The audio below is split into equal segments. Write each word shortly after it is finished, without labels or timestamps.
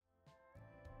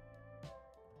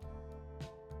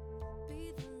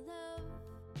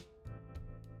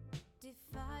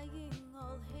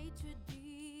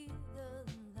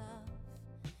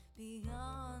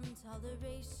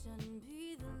toleration,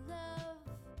 be the love.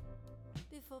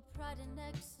 Before pride and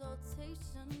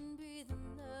exaltation, be the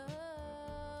love.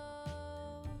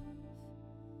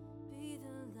 Be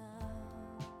the love.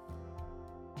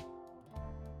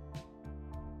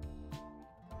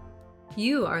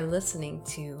 You are listening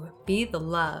to Be the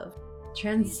Love,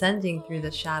 transcending through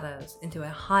the shadows into a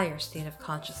higher state of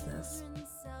consciousness.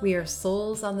 We are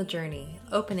souls on the journey,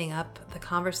 opening up the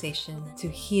conversation to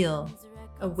heal,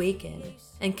 awaken,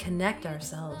 and connect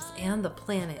ourselves and the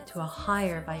planet to a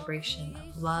higher vibration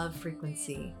of love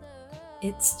frequency.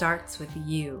 It starts with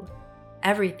you.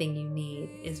 Everything you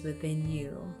need is within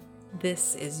you.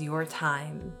 This is your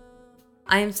time.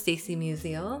 I am Stacy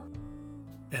Musial.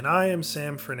 And I am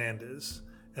Sam Fernandez,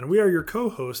 and we are your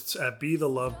co-hosts at Be the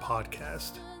Love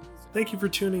podcast. Thank you for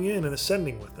tuning in and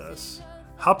ascending with us.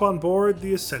 Hop on board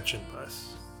the Ascension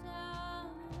Bus.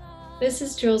 This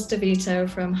is Jules DeVito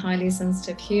from Highly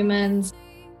Sensitive Humans.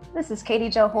 This is Katie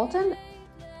Jo Holton.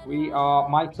 We are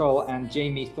Michael and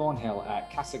Jamie Thornhill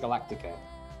at Casa Galactica.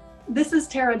 This is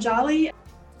Tara Jolly.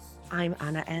 I'm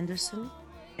Anna Anderson,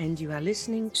 and you are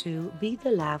listening to Be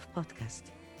the Love podcast.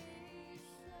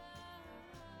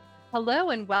 Hello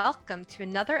and welcome to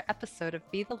another episode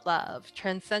of Be the Love,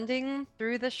 transcending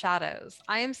through the shadows.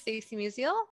 I am Stacy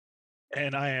Musial.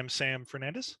 And I am Sam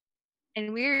Fernandez.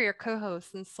 And we are your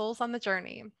co-hosts and souls on the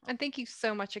journey. And thank you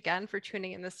so much again for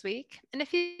tuning in this week. And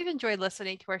if you've enjoyed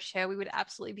listening to our show, we would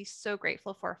absolutely be so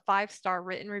grateful for a 5-star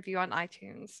written review on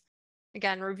iTunes.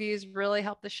 Again, reviews really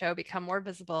help the show become more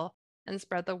visible and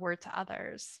spread the word to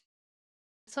others.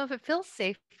 So if it feels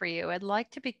safe for you, I'd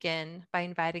like to begin by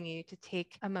inviting you to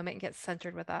take a moment and get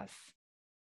centered with us.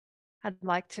 I'd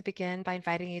like to begin by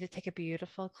inviting you to take a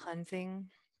beautiful cleansing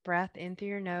breath in through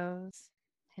your nose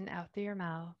and out through your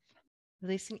mouth,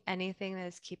 releasing anything that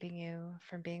is keeping you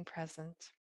from being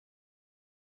present.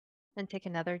 And take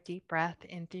another deep breath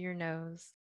in through your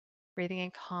nose, breathing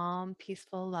in calm,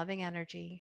 peaceful, loving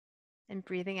energy, and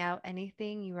breathing out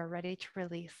anything you are ready to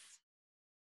release.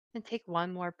 And take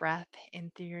one more breath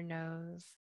in through your nose,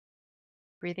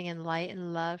 breathing in light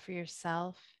and love for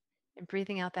yourself, and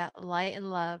breathing out that light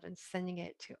and love and sending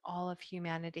it to all of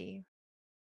humanity,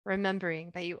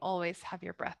 remembering that you always have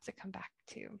your breath to come back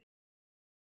to.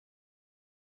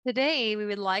 Today, we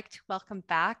would like to welcome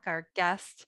back our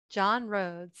guest, John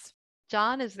Rhodes.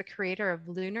 John is the creator of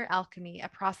Lunar Alchemy, a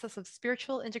process of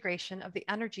spiritual integration of the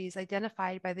energies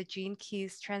identified by the Gene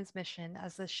Keys transmission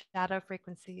as the shadow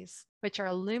frequencies, which are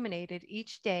illuminated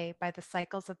each day by the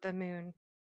cycles of the moon.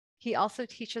 He also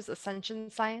teaches ascension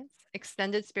science,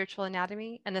 extended spiritual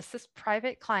anatomy, and assists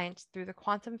private clients through the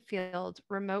quantum field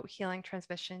remote healing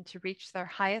transmission to reach their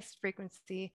highest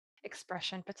frequency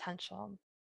expression potential.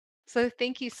 So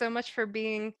thank you so much for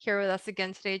being here with us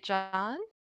again today, John.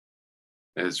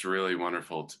 It's really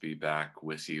wonderful to be back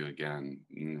with you again.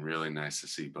 Really nice to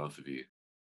see both of you.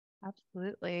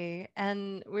 Absolutely.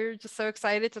 And we're just so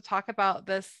excited to talk about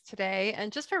this today.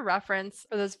 And just for reference,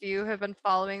 for those of you who have been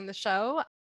following the show,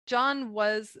 John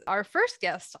was our first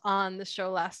guest on the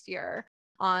show last year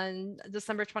on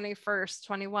December 21st,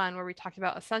 21, where we talked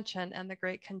about Ascension and the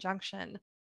Great Conjunction.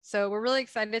 So we're really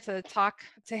excited to talk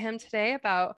to him today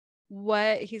about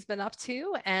what he's been up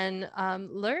to and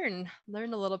learn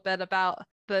a little bit about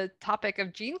the topic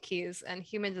of gene keys and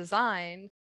human design.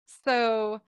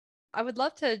 So I would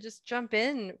love to just jump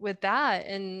in with that.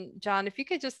 And John, if you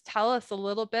could just tell us a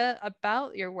little bit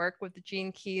about your work with the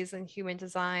gene keys and human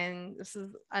design. This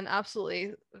is an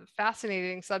absolutely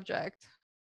fascinating subject.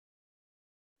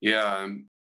 Yeah,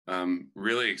 I'm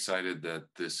really excited that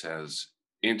this has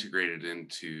integrated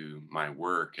into my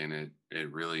work, and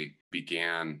it really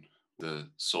began the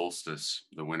solstice,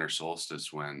 the winter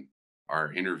solstice, when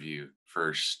our interview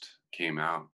first came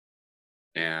out.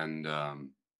 And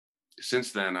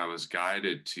since then, I was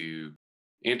guided to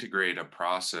integrate a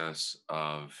process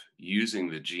of using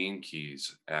the gene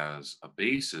keys as a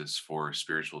basis for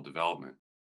spiritual development.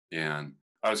 And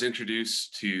I was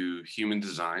introduced to human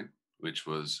design, which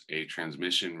was a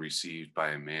transmission received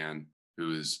by a man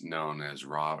who is known as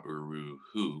Ra Uru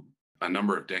Hu a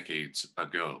number of decades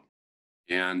ago.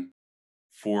 And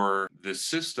for the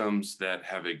systems that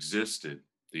have existed,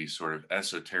 these sort of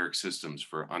esoteric systems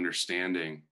for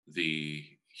understanding the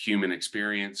human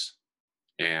experience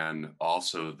and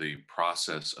also the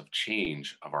process of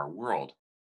change of our world,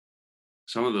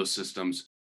 some of those systems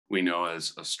we know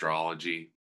as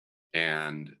astrology,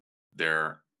 and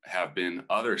there have been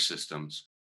other systems.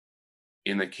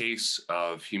 In the case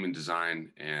of human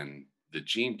design and the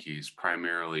gene keys,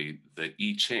 primarily the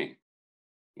I Ching,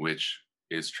 which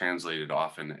is translated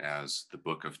often as the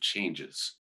Book of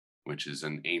Changes. which is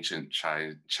an ancient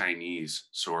Chinese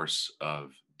source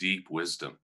of deep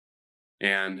wisdom.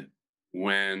 And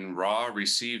when Ra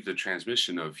received the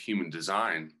transmission of human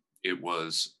design, it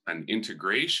was an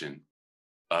integration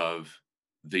of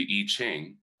the I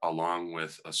Ching along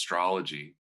with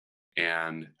astrology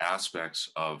and aspects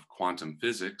of quantum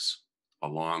physics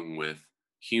along with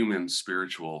human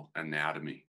spiritual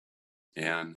anatomy.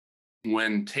 And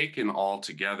when taken all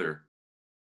together,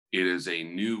 it is a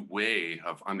new way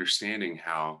of understanding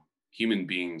how human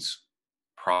beings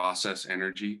process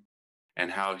energy and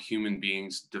how human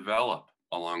beings develop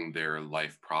along their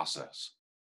life process.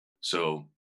 So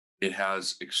it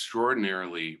has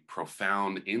extraordinarily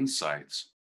profound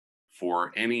insights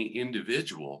for any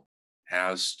individual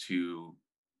as to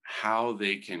how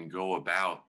they can go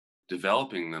about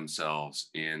developing themselves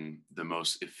in the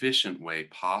most efficient way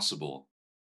possible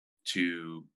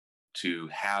to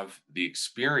have the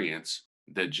experience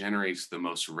that generates the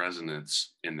most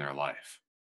resonance in their life.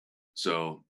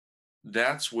 So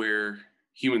that's where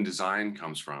human design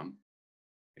comes from.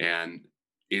 And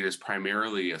it is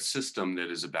primarily a system that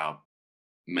is about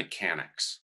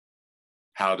mechanics.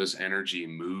 How does energy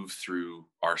move through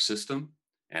our system?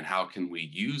 And how can we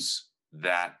use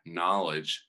that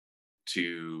knowledge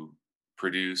to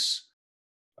produce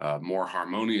more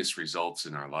harmonious results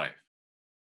in our life?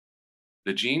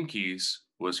 The Gene Keys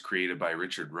was created by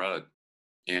Richard Rudd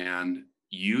and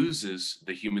uses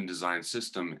the human design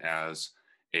system as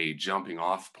a jumping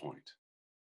off point,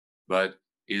 but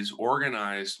is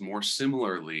organized more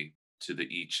similarly to the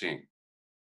I Ching.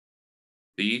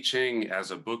 The I Ching as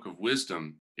a book of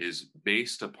wisdom is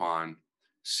based upon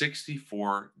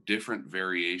 64 different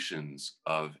variations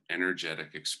of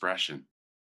energetic expression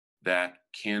that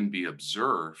can be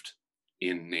observed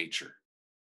in nature.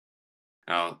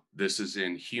 Now, this is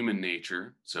in human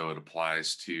nature, so it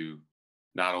applies to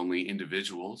not only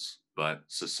individuals, but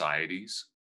societies.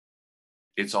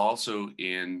 It's also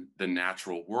in the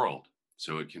natural world,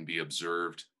 so it can be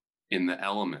observed in the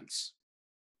elements,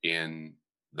 in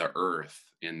the earth,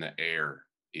 in the air,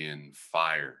 in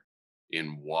fire,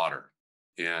 in water.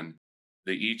 And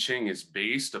the I Ching is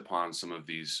based upon some of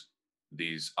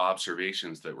these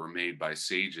observations that were made by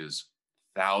sages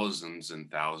thousands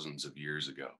and thousands of years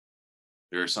ago.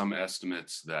 There are some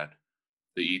estimates that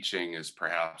the I Ching is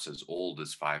perhaps as old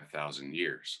as 5,000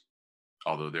 years,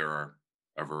 although there are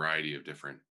a variety of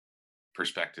different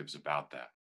perspectives about that.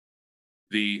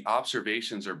 The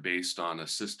observations are based on a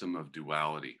system of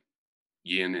duality,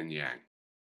 yin and yang,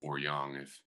 or yang,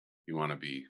 if you want to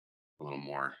be a little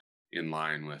more in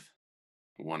line with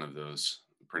one of those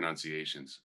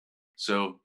pronunciations.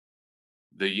 So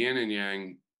the yin and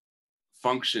yang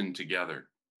function together,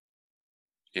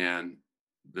 and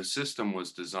the system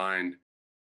was designed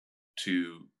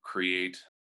to create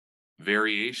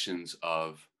variations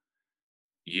of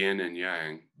yin and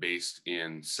yang based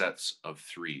in sets of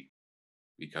 3,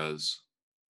 because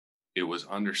it was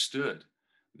understood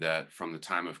that from the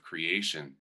time of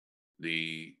creation,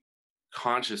 the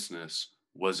consciousness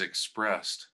was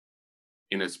expressed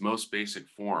in its most basic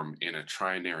form in a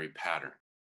trinary pattern,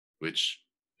 which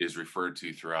is referred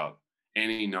to throughout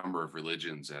any number of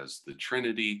religions as the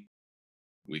Trinity.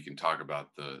 We can talk about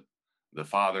the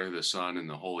Father, the Son, and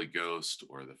the Holy Ghost,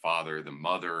 or the Father, the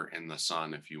Mother, and the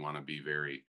Son, if you want to be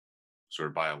very sort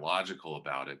of biological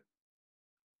about it.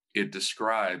 It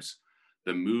describes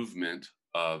the movement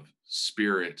of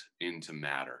spirit into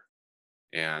matter.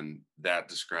 And that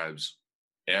describes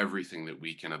everything that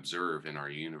we can observe in our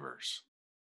universe.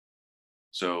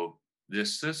 So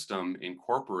this system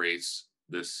incorporates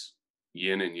this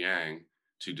yin and yang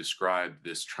to describe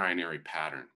this trinary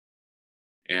pattern.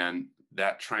 And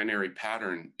that trinary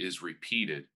pattern is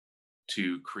repeated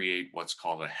to create what's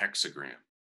called a hexagram.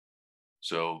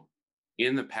 So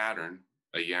in the pattern,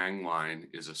 a yang line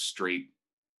is a straight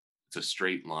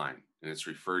line, and it's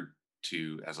referred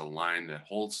to as a line that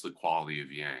holds the quality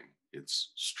of yang.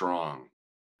 It's strong,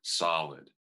 solid,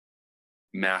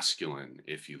 masculine,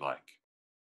 if you like.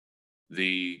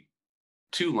 The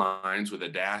 2 lines with a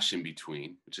dash in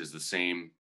between, which is the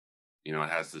same, it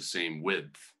has the same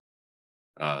width.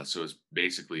 So it's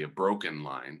basically a broken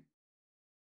line,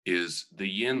 is the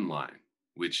yin line,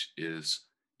 which is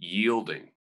yielding,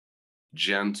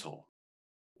 gentle,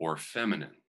 or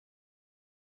feminine.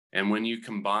 And when you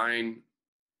combine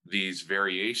these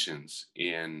variations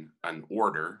in an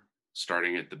order,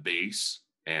 starting at the base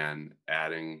and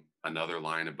adding another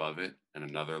line above it and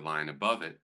another line above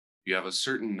it, you have a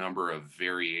certain number of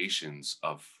variations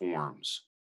of forms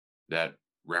that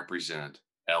represent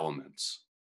elements.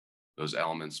 Those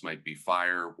elements might be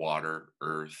fire, water,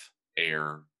 earth,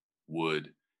 air,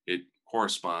 wood. It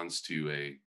corresponds to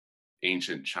a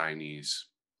ancient Chinese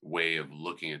way of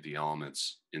looking at the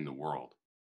elements in the world.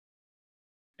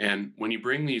 And when you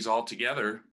bring these all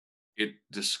together, it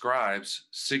describes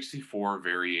 64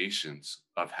 variations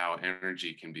of how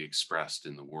energy can be expressed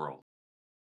in the world.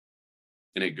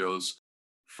 And it goes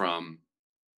from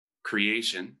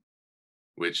creation,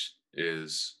 which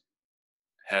is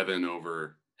heaven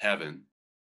over heaven.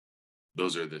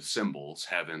 Those are the symbols,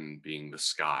 heaven being the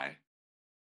sky.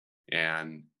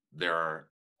 And there are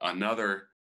another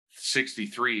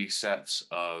 63 sets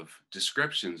of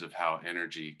descriptions of how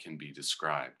energy can be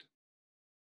described.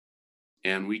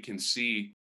 And we can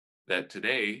see that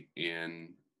today in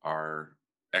our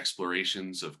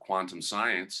explorations of quantum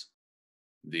science,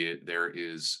 there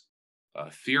is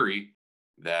a theory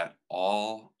that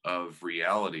all of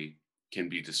reality can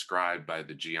be described by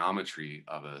the geometry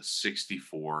of a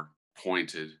 64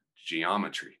 pointed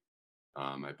geometry.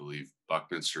 I believe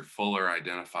Buckminster Fuller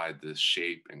identified this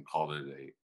shape and called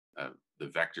it the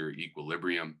vector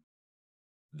equilibrium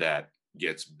that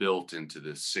gets built into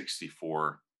this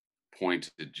 64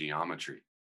 pointed geometry.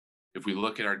 If we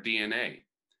look at our DNA,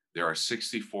 there are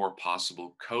 64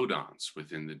 possible codons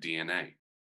within the DNA.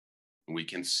 And we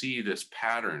can see this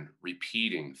pattern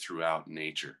repeating throughout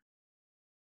nature.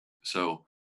 So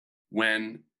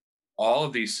when all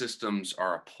of these systems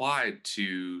are applied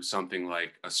to something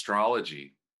like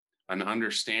astrology, an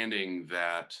understanding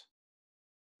that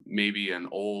maybe an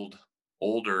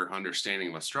older understanding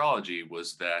of astrology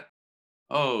was that,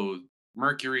 oh,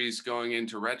 Mercury's going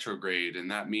into retrograde, and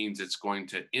that means it's going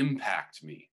to impact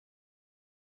me.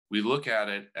 We look at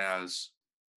it as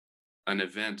an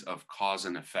event of cause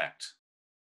and effect.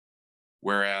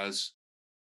 Whereas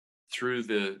through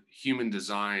the human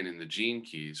design and the gene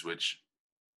keys, which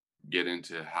get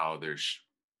into how there's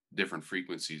different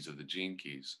frequencies of the gene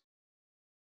keys,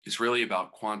 it's really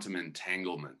about quantum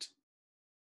entanglement,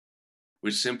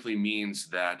 which simply means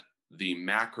that the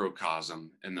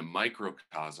macrocosm and the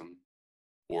microcosm,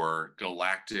 or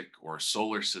galactic or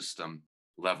solar system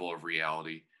level of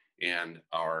reality, and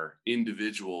our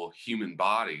individual human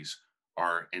bodies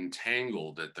are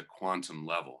entangled at the quantum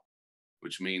level,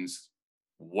 which means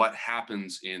what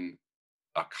happens in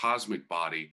a cosmic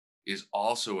body is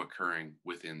also occurring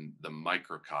within the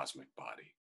microcosmic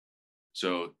body.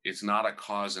 So it's not a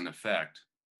cause and effect,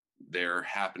 they're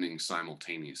happening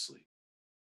simultaneously.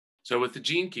 So with the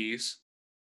gene keys,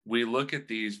 we look at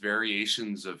these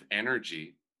variations of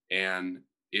energy, and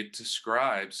it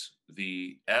describes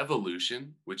the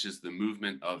evolution, which is the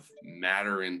movement of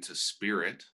matter into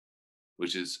spirit,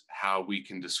 which is how we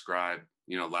can describe,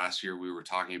 last year we were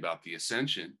talking about the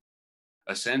ascension.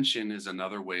 Ascension is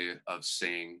another way of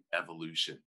saying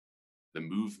evolution, the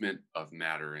movement of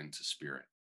matter into spirit.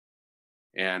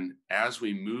 And as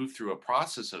we move through a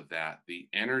process of that, the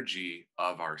energy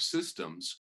of our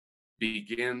systems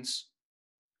begins,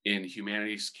 in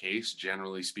humanity's case,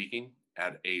 generally speaking,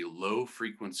 at a low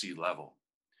frequency level.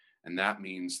 And that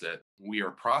means that we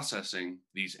are processing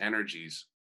these energies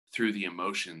through the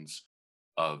emotions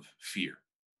of fear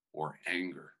or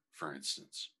anger, for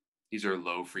instance. These are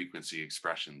low frequency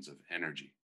expressions of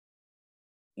energy.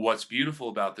 What's beautiful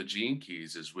about the gene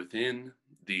keys is within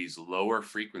these lower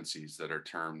frequencies that are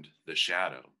termed the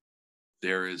shadow,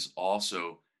 there is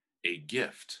also a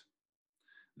gift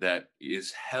that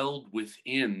is held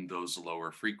within those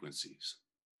lower frequencies.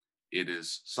 It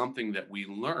is something that we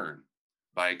learn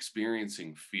by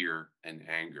experiencing fear and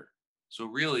anger. So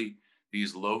really,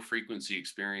 these low frequency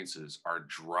experiences are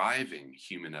driving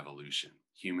human evolution,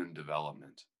 human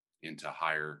development into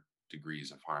higher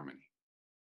degrees of harmony.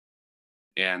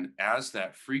 And as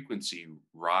that frequency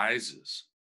rises,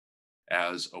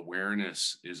 as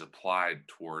awareness is applied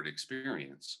toward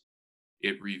experience,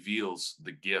 it reveals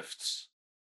the gifts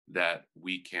that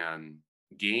we can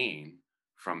gain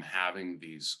from having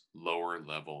these lower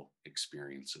level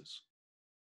experiences.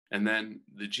 And then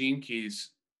the gene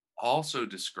keys also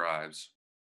describes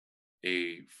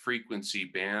a frequency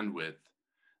bandwidth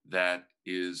that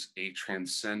is a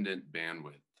transcendent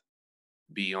bandwidth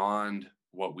beyond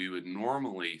what we would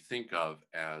normally think of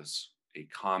as a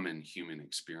common human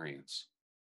experience.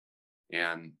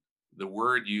 And the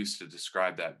word used to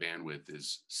describe that bandwidth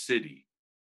is siddhi,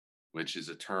 which is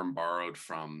a term borrowed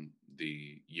from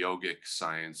the yogic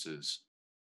sciences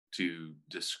to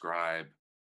describe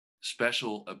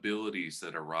special abilities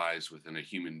that arise within a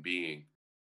human being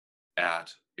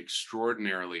at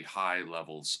extraordinarily high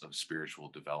levels of spiritual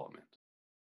development.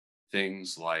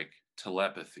 Things like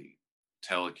telepathy,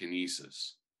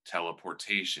 telekinesis,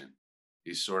 teleportation,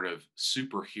 these sort of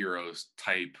superheroes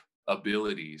type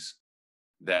abilities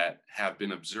that have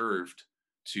been observed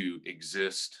to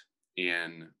exist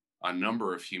in a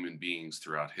number of human beings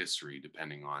throughout history,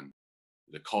 depending on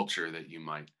the culture that you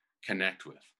might connect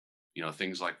with.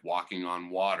 Things like walking on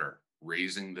water,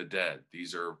 raising the dead.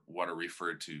 These are what are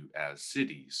referred to as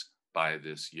siddhis by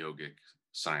this yogic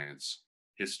science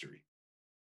history.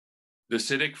 The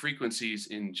Siddhic frequencies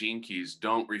in Gene Keys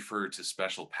don't refer to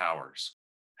special powers.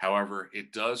 However,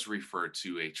 it does refer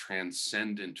to a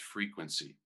transcendent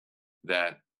frequency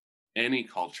that any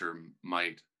culture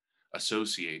might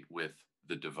associate with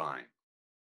the divine.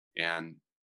 And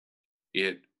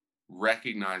it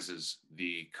recognizes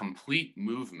the complete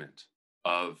movement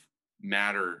of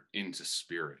matter into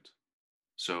spirit.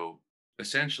 So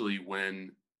essentially,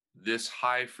 when this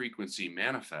high frequency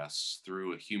manifests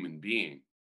through a human being,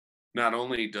 not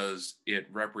only does it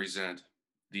represent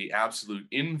the absolute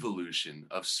involution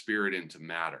of spirit into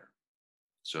matter,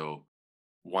 so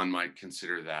one might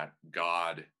consider that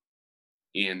God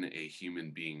in a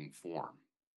human being form,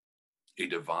 a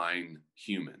divine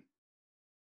human.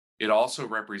 It also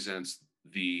represents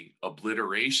the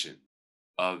obliteration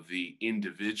of the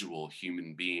individual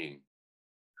human being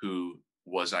who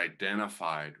was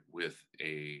identified with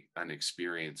an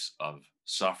experience of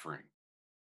suffering,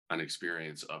 an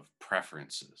experience of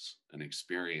preferences, an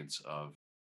experience of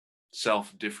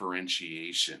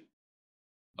self-differentiation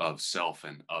of self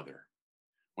and other.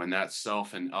 When that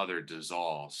self and other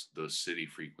dissolves, those siddhi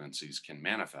frequencies can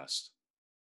manifest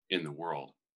in the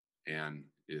world and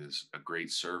is a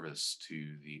great service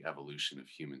to the evolution of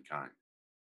humankind.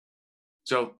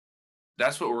 So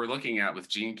that's what we're looking at with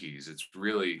Gene Keys. It's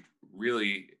really,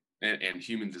 and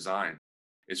human design,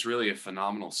 it's really a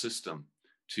phenomenal system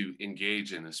to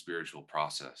engage in a spiritual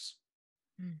process.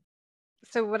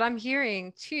 So what I'm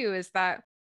hearing too is that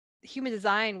human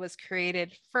design was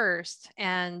created first,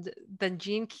 and then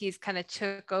Gene Keys kind of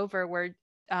took over where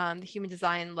the human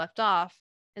design left off.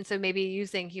 And so maybe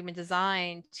using human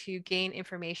design to gain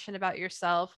information about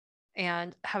yourself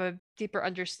and have a deeper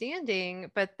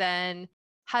understanding, but then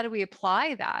how do we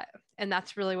apply that? And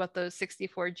that's really what those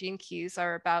 64 Gene Keys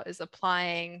are about, is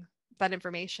applying that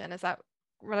information. Is that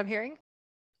what I'm hearing?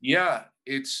 Yeah,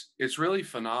 it's really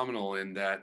phenomenal in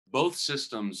that both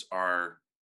systems are,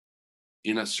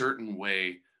 in a certain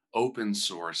way, open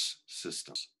source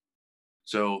systems.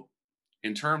 So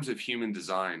in terms of human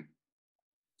design,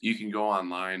 you can go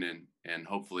online and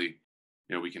hopefully,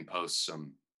 we can post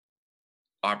some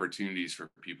opportunities for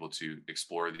people to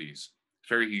explore these. It's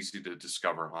very easy to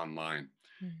discover online.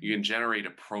 Mm-hmm. You can generate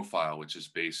a profile which is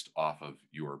based off of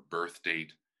your birth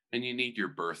date, and you need your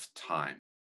birth time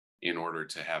in order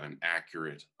to have an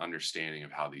accurate understanding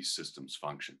of how these systems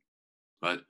function.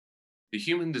 But the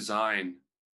human design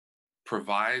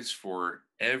provides for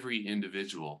every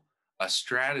individual a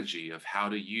strategy of how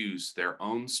to use their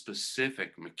own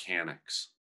specific mechanics.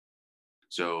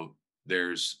 So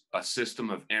there's a system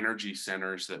of energy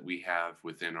centers that we have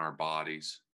within our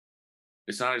bodies.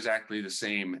 It's not exactly the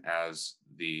same as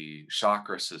the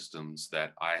chakra systems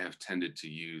that I have tended to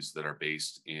use that are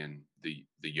based in the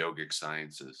yogic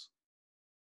sciences,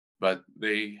 but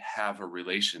they have a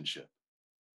relationship.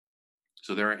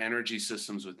 So there are energy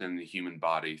systems within the human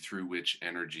body through which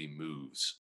energy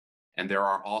moves. And there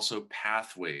are also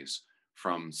pathways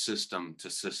from system to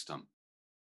system.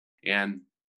 And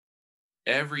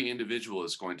every individual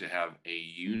is going to have a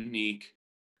unique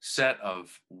set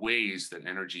of ways that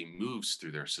energy moves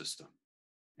through their system.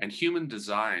 And human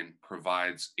design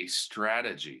provides a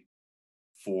strategy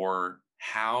for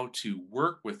how to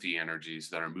work with the energies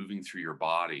that are moving through your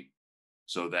body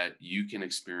so that you can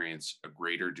experience a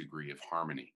greater degree of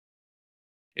harmony.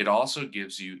 It also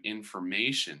gives you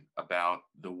information about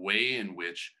the way in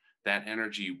which that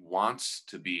energy wants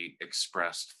to be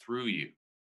expressed through you.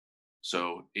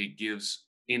 So it gives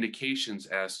indications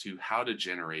as to how to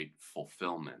generate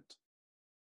fulfillment.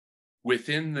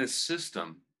 Within this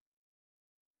system,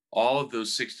 all of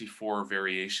those 64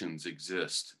 variations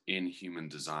exist in human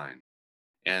design,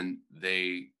 and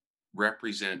they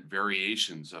represent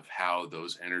variations of how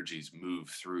those energies move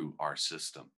through our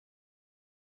system.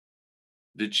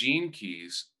 The Gene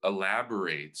Keys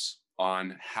elaborates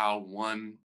on how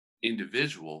one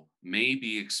individual may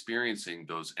be experiencing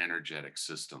those energetic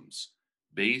systems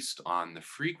based on the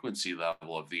frequency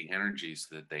level of the energies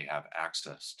that they have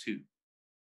access to.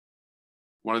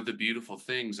 One of the beautiful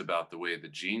things about the way the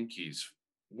Gene Keys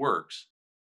works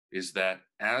is that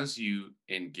as you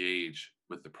engage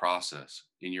with the process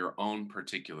in your own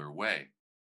particular way,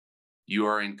 you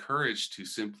are encouraged to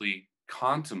simply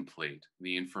contemplate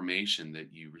the information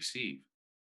that you receive.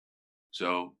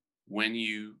 So when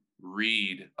you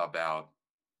read about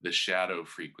the shadow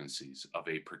frequencies of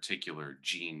a particular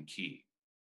gene key,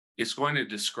 it's going to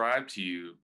describe to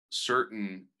you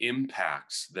certain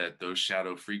impacts that those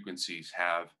shadow frequencies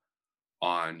have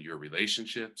on your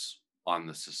relationships, on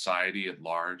the society at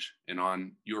large, and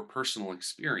on your personal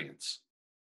experience.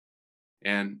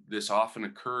 And this often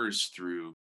occurs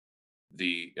through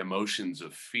the emotions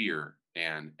of fear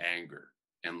and anger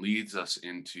and leads us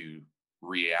into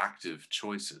reactive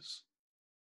choices.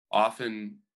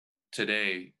 Often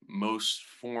today, most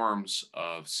forms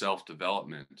of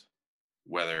self-development,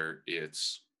 whether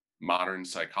it's modern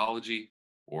psychology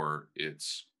or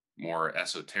it's more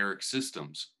esoteric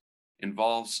systems,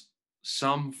 involves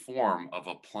some form of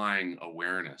applying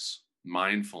awareness,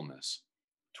 mindfulness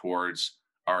towards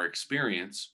our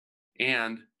experience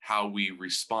and how we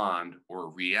respond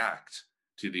or react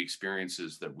to the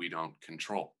experiences that we don't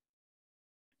control.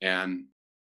 And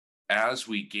as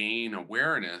we gain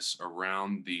awareness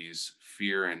around these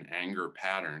fear and anger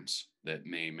patterns that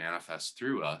may manifest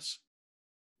through us,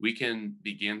 we can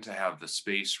begin to have the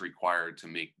space required to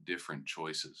make different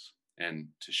choices and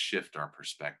to shift our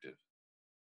perspective.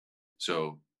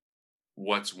 So,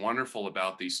 what's wonderful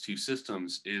about these two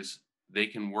systems is they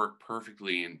can work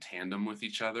perfectly in tandem with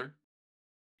each other.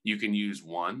 You can use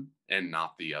one and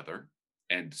not the other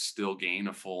and still gain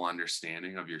a full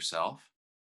understanding of yourself.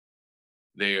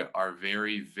 They are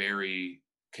very, very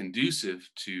conducive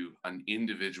to an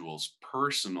individual's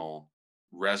personal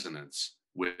resonance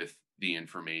with the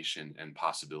information and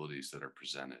possibilities that are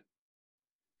presented.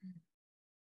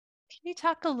 Can you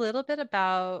talk a little bit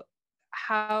about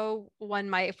how one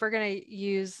might, if we're going to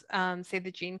use, say,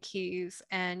 the gene keys,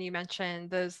 and you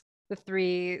mentioned the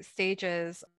 3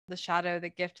 stages, the shadow, the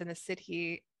gift, and the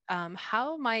siddhi,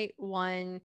 how might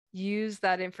one use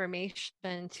that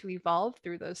information to evolve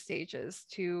through those stages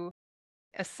to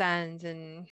ascend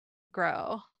and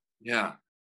grow? Yeah,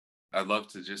 I'd love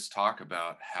to just talk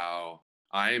about how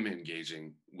I am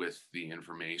engaging with the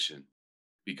information,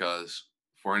 because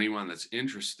for anyone that's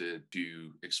interested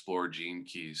to explore gene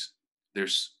keys,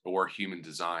 or human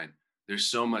design, there's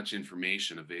so much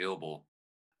information available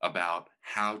about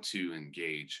how to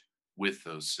engage with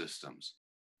those systems.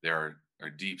 There are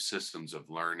deep systems of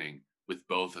learning with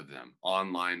both of them,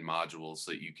 online modules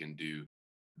that you can do.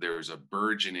 There's a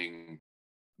burgeoning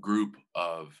group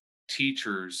of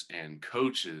teachers and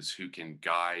coaches who can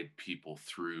guide people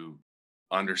through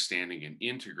understanding and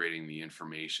integrating the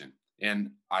information.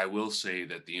 And I will say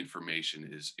that the information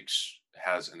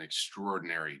has an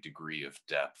extraordinary degree of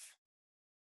depth.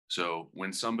 So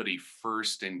when somebody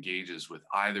first engages with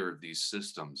either of these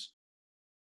systems,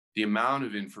 the amount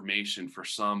of information for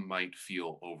some might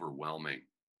feel overwhelming.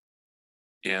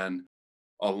 And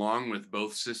along with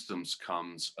both systems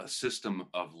comes a system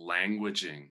of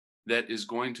languaging that is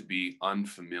going to be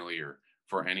unfamiliar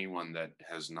for anyone that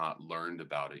has not learned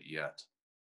about it yet.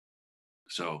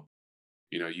 So,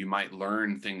 you might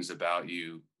learn things about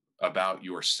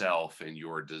yourself and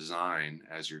your design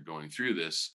as you're going through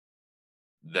this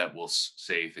that will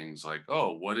say things like,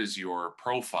 oh, what is your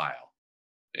profile?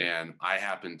 And I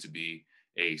happen to be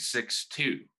a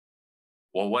 6'2".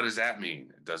 Well, what does that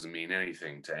mean? It doesn't mean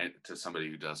anything to somebody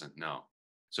who doesn't know.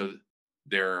 So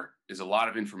there is a lot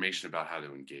of information about how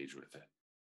to engage with it.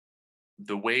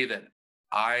 The way that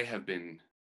I have been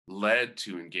led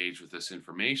to engage with this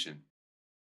information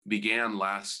began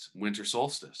last winter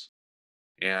solstice.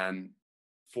 And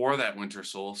for that winter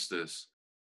solstice,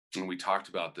 and we talked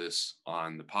about this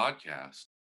on the podcast,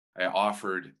 I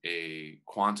offered a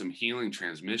quantum healing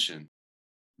transmission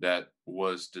that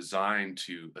was designed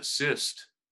to assist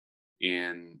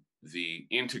in the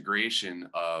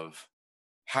integration of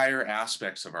higher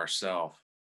aspects of ourself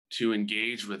to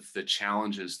engage with the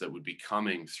challenges that would be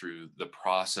coming through the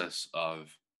process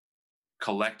of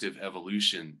collective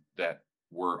evolution that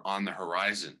were on the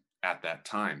horizon at that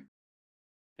time.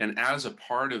 And as a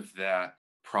part of that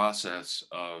process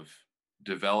of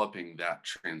developing that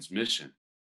transmission,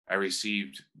 I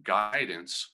received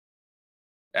guidance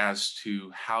as to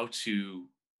how to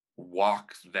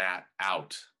walk that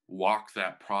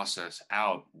process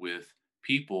out with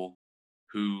people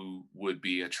who would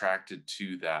be attracted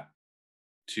to that,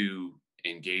 to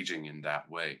engaging in that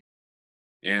way.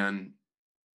 And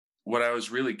what I was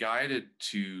really guided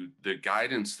to, the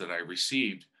guidance that I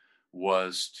received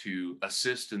was to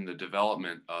assist in the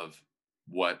development of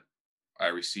what I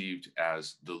received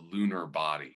as the lunar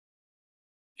body.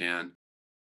 And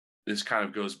this kind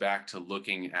of goes back to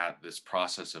looking at this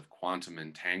process of quantum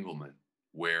entanglement,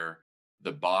 where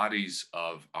the bodies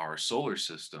of our solar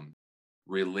system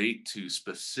relate to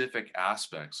specific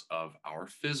aspects of our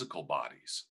physical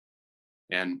bodies.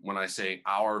 And when I say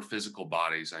our physical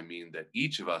bodies, I mean that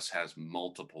each of us has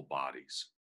multiple bodies.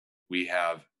 We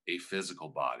have a physical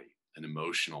body, an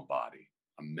emotional body,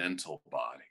 a mental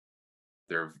body.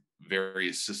 There are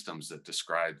various systems that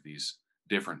describe these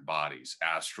different bodies,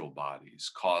 astral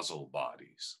bodies, causal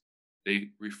bodies. They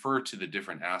refer to the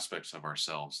different aspects of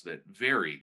ourselves that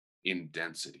vary in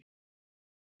density.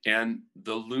 And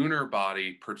the lunar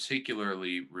body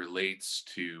particularly relates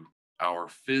to our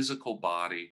physical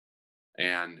body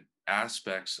and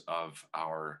aspects of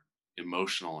our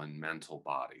emotional and mental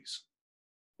bodies.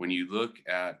 When you look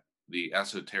at the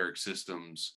esoteric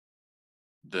systems,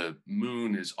 the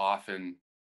moon is often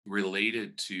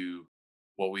related to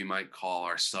what we might call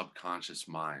our subconscious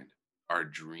mind, our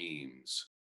dreams,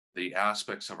 the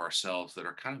aspects of ourselves that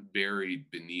are kind of buried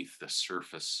beneath the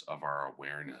surface of our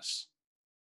awareness.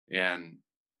 And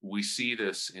we see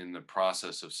this in the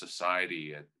process of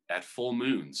society at full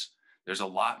moons. There's a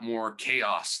lot more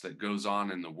chaos that goes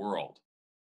on in the world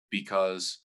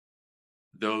because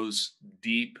those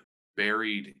deep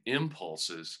buried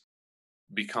impulses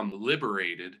become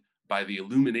liberated by the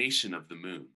illumination of the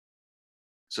moon.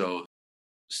 So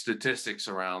statistics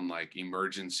around like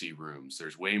emergency rooms,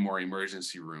 there's way more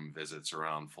emergency room visits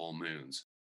around full moons.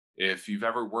 If you've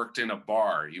ever worked in a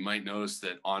bar, you might notice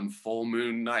that on full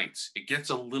moon nights, it gets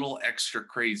a little extra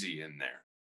crazy in there.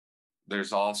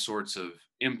 There's all sorts of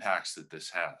impacts that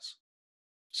this has.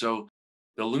 So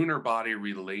the lunar body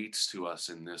relates to us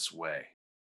in this way.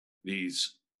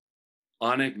 These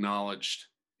unacknowledged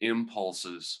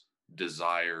impulses,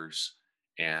 desires,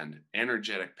 and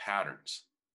energetic patterns.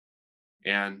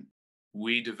 And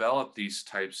we develop these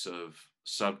types of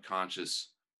subconscious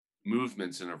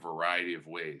movements in a variety of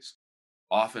ways,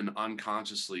 often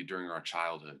unconsciously during our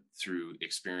childhood through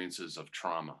experiences of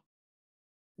trauma,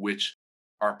 which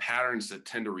are patterns that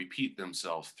tend to repeat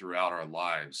themselves throughout our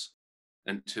lives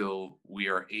until we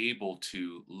are able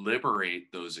to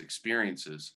liberate those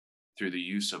experiences through the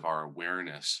use of our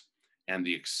awareness and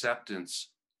the acceptance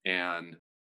and,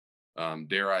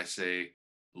 dare I say,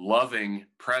 loving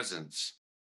presence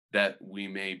that we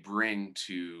may bring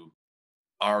to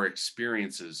our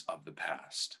experiences of the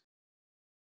past.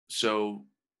 So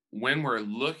when we're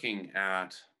looking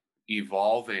at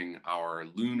evolving our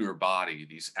lunar body,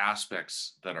 these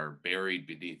aspects that are buried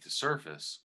beneath the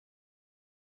surface,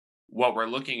 what we're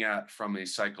looking at from a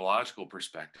psychological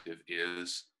perspective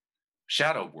is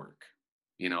shadow work.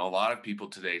 You know, a lot of people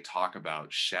today talk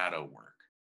about shadow work.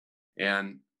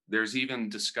 And there's even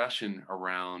discussion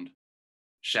around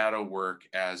shadow work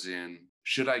as in,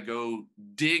 should I go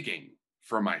digging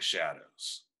for my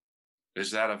shadows?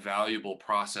 Is that a valuable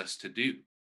process to do?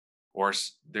 Or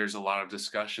there's a lot of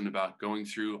discussion about going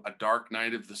through a dark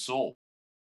night of the soul.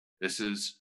 This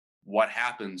is what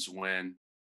happens when,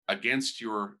 against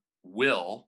your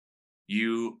will,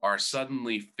 you are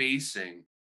suddenly facing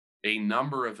a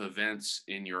number of events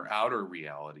in your outer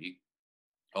reality,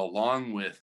 along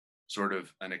with sort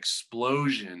of an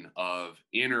explosion of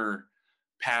inner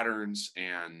patterns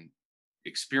and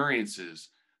experiences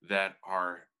that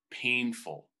are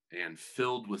painful and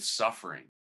filled with suffering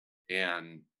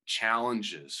and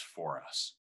challenges for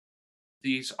us.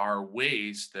 These are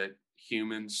ways that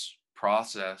humans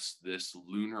process this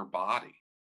lunar body.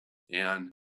 And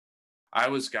I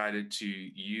was guided to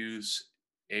use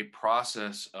a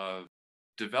process of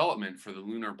development for the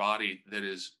lunar body that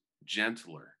is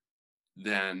gentler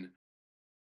than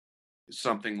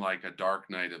something like a dark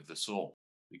night of the soul.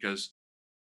 Because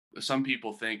some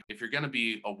people think if you're going to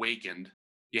be awakened,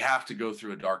 you have to go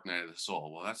through a dark night of the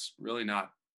soul. Well, that's really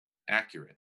not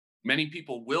accurate. Many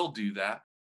people will do that,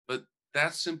 but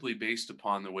that's simply based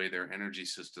upon the way their energy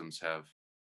systems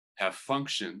have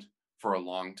functioned for a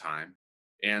long time.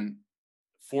 And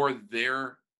for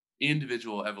their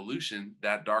individual evolution,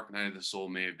 that dark night of the soul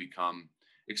may have become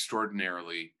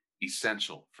extraordinarily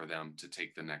essential for them to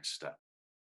take the next step.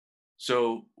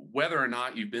 So whether or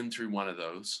not you've been through one of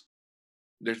those,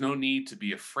 there's no need to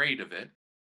be afraid of it.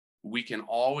 We can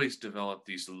always develop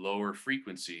these lower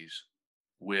frequencies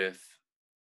with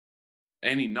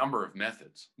any number of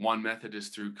methods. One method is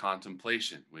through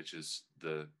contemplation, which is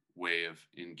the way of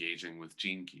engaging with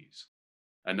gene keys.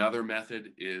 Another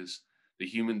method is the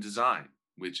human design,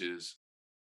 which is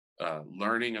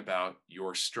learning about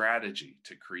your strategy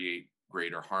to create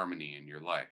greater harmony in your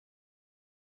life.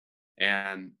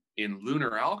 And in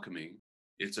lunar alchemy,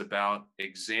 it's about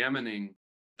examining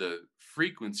the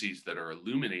frequencies that are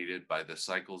illuminated by the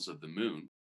cycles of the moon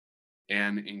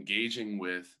and engaging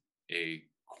with a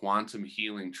quantum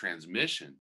healing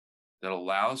transmission that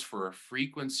allows for a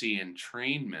frequency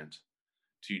entrainment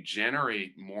to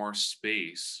generate more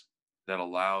space that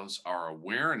allows our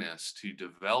awareness to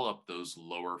develop those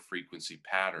lower frequency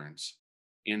patterns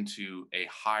into a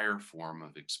higher form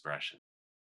of expression.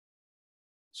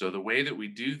 So the way that we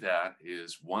do that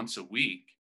is once a week,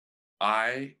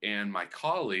 I and my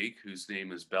colleague, whose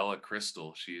name is Bella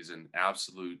Crystal, she is an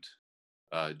absolute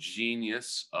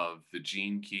genius of the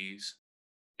gene keys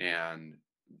and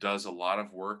does a lot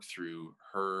of work through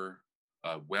her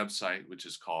website, which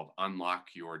is called Unlock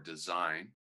Your Design.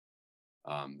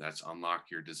 That's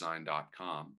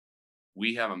unlockyourdesign.com.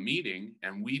 We have a meeting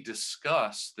and we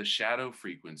discuss the shadow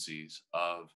frequencies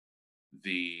of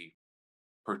the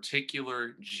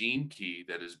particular gene key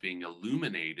that is being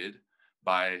illuminated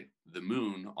by the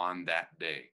moon on that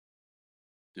day.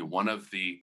 And one of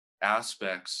the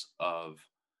aspects of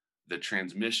the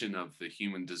transmission of the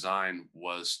human design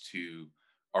was to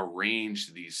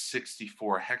arrange these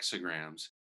 64 hexagrams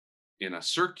in a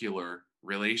circular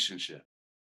relationship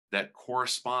that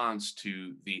corresponds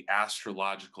to the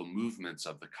astrological movements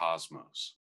of the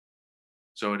cosmos.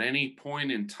 So at any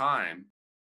point in time,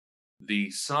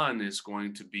 the sun is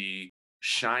going to be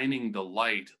shining the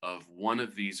light of one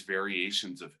of these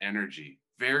variations of energy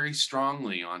very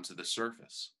strongly onto the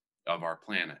surface of our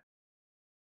planet.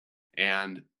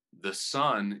 And the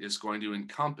sun is going to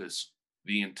encompass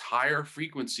the entire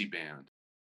frequency band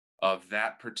of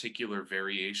that particular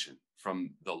variation,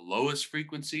 from the lowest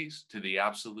frequencies to the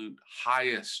absolute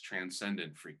highest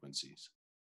transcendent frequencies.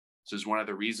 This is one of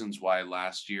the reasons why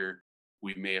last year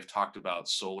we may have talked about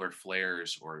solar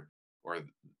flares, or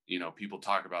people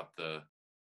talk about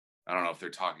I don't know if they're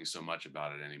talking so much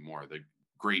about it anymore, the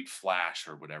great flash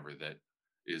or whatever that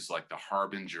is like the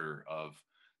harbinger of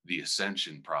the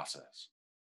ascension process,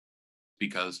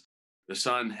 because the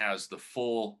sun has the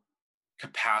full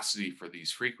capacity for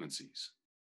these frequencies.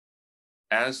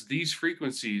 As these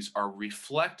frequencies are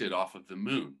reflected off of the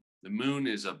moon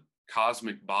is a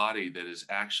cosmic body that is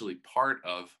actually part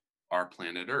of our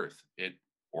planet Earth. It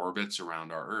orbits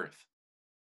around our Earth.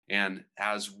 And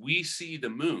as we see the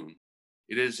moon,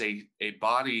 it is a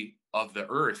body of the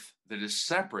Earth that is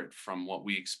separate from what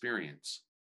we experience.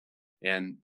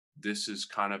 And this is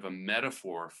kind of a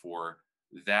metaphor for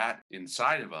that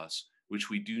inside of us, which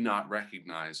we do not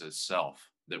recognize as self,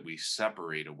 that we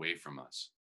separate away from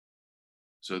us.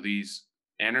 So these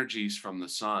energies from the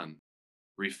sun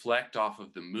reflect off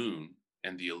of the moon,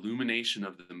 and the illumination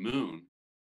of the moon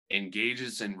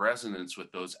engages in resonance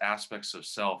with those aspects of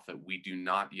self that we do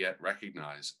not yet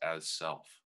recognize as self.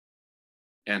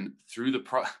 And through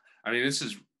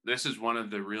this is one of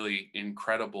the really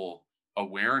incredible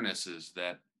awarenesses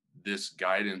that this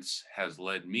guidance has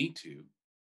led me to,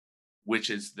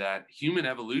 which is that human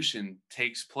evolution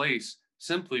takes place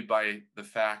simply by the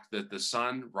fact that the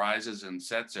sun rises and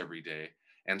sets every day,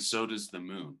 and so does the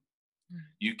moon.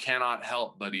 You cannot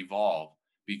help but evolve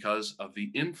because of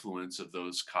the influence of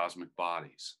those cosmic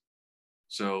bodies.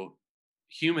 So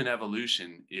human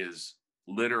evolution is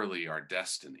literally our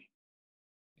destiny.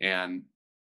 And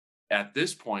at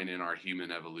this point in our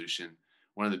human evolution,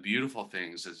 one of the beautiful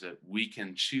things is that we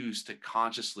can choose to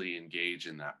consciously engage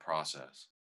in that process,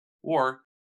 or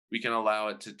we can allow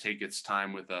it to take its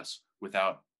time with us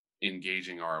without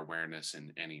engaging our awareness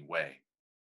in any way.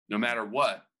 No matter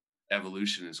what,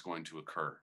 evolution is going to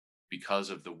occur because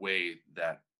of the way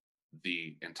that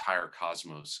the entire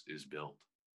cosmos is built.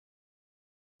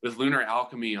 With Lunar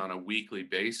Alchemy on a weekly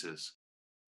basis,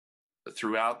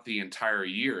 throughout the entire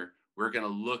year, we're going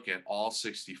to look at all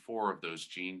 64 of those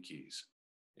gene keys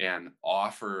and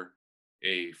offer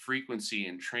a frequency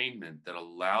entrainment that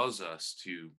allows us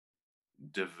to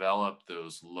develop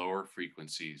those lower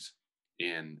frequencies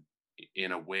in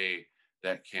a way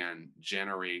that can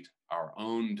generate our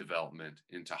own development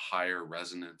into higher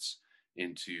resonance,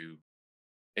 into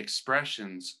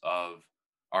expressions of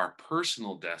our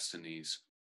personal destinies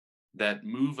that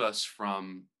move us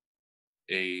from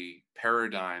a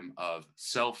paradigm of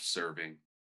self-serving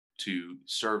to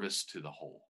service to the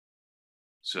whole.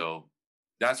 So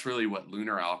that's really what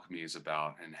Lunar Alchemy is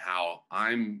about, and how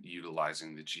I'm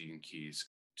utilizing the gene keys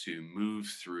to move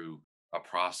through a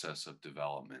process of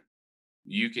development.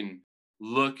 You can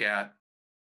look at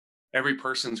every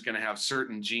person's going to have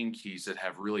certain gene keys that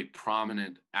have really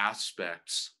prominent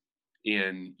aspects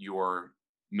in your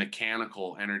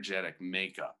mechanical energetic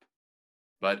makeup.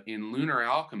 But in Lunar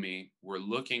Alchemy, we're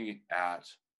looking at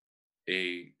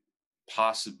a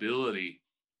possibility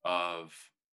of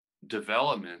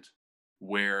development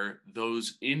where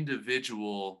those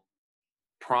individual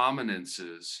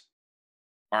prominences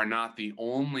are not the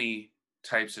only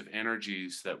types of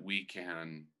energies that we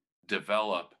can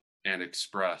develop and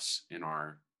express in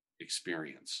our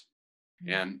experience.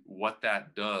 Mm-hmm. And what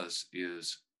that does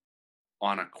is,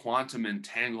 on a quantum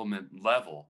entanglement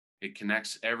level, It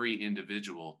connects every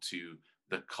individual to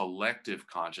the collective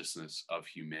consciousness of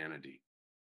humanity,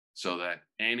 so that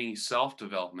any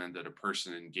self-development that a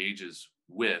person engages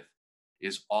with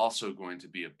is also going to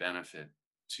be a benefit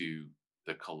to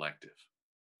the collective.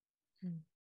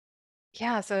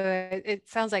 Yeah, so it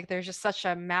sounds like there's just such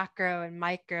a macro and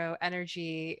micro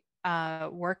energy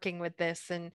working with this,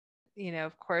 and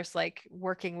of course, like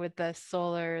working with the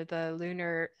solar, the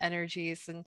lunar energies,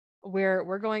 and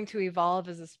we're going to evolve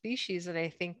as a species. And I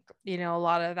think a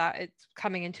lot of that it's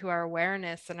coming into our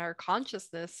awareness and our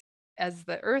consciousness as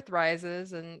the Earth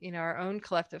rises, and our own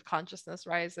collective consciousness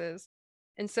rises.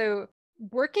 And so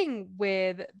working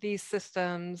with these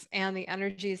systems and the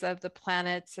energies of the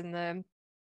planets and the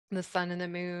sun and the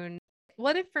moon,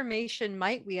 what information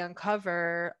might we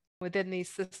uncover within these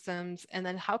systems? And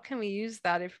then how can we use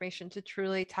that information to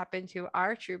truly tap into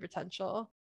our true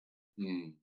potential?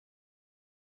 Hmm.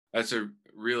 That's a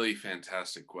really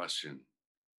fantastic question.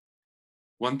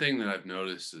 One thing that I've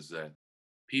noticed is that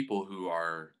people who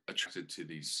are attracted to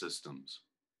these systems,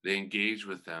 they engage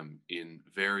with them in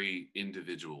very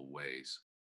individual ways.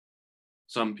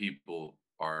 Some people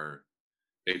are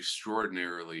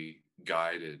extraordinarily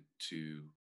guided to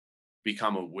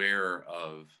become aware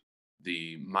of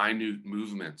the minute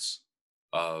movements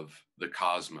of the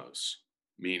cosmos,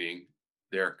 meaning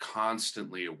they're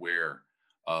constantly aware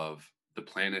of the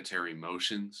planetary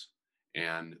motions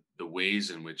and the ways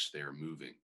in which they're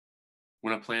moving.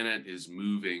 When a planet is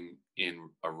moving in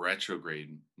a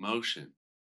retrograde motion,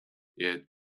 it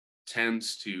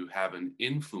tends to have an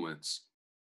influence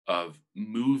of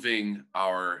moving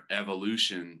our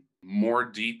evolution more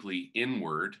deeply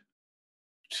inward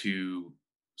to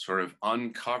sort of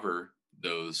uncover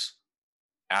those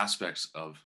aspects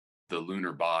of the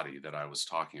lunar body that I was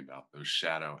talking about, those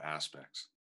shadow aspects.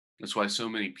 That's why so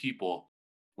many people,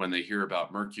 when they hear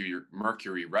about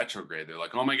Mercury retrograde, they're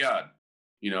like, oh my God,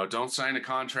 don't sign a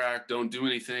contract, don't do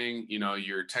anything,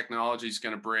 your technology's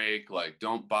going to break, like,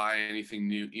 don't buy anything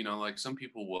new. Like some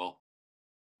people will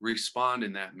respond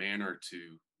in that manner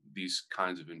to these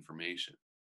kinds of information.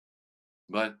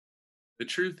 But the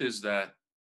truth is that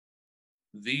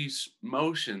these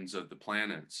motions of the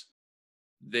planets,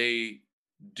 they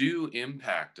do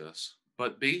impact us,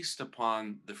 but based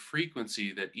upon the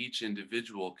frequency that each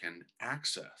individual can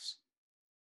access.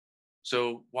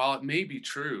 So while it may be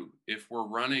true, if we're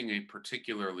running a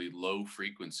particularly low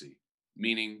frequency,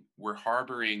 meaning we're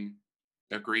harboring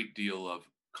a great deal of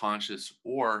conscious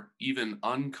or even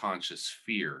unconscious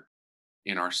fear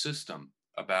in our system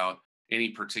about any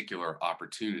particular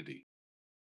opportunity,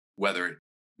 whether it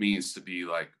means to be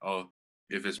like, oh,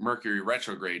 if it's Mercury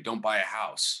retrograde, don't buy a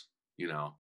house,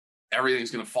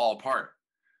 everything's going to fall apart.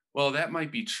 Well, that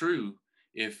might be true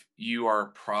if you are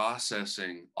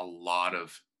processing a lot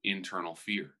of internal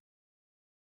fear,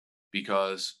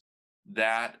 because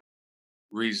that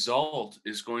result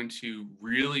is going to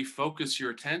really focus your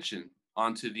attention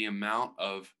onto the amount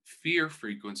of fear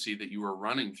frequency that you are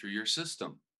running through your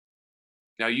system.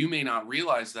 Now, you may not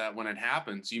realize that when it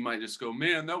happens. You might just go,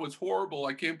 man, that was horrible.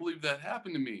 I can't believe that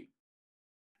happened to me.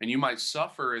 And you might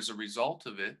suffer as a result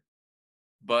of it.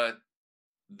 But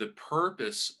the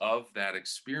purpose of that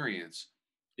experience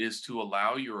is to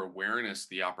allow your awareness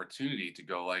the opportunity to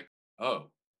go like, oh,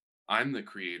 I'm the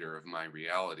creator of my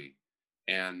reality.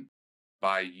 And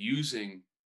by using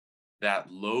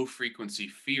that low frequency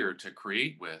fear to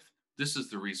create with, this is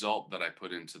the result that I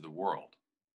put into the world.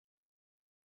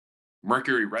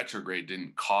 Mercury retrograde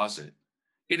didn't cause it.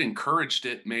 It encouraged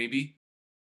it, maybe,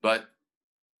 but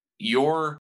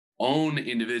your own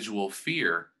individual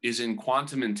fear is in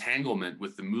quantum entanglement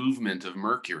with the movement of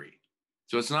Mercury.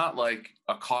 So it's not like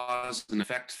a cause and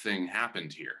effect thing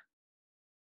happened here.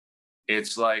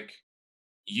 It's like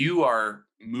you are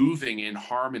moving in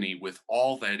harmony with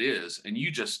all that is, and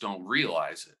you just don't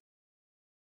realize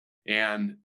it.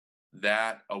 And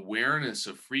that awareness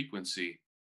of frequency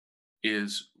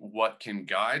is what can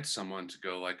guide someone to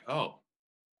go like, oh,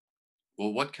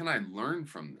 well, what can I learn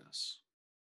from this?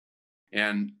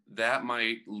 And that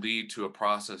might lead to a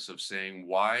process of saying,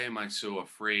 why am I so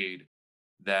afraid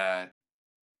that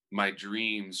my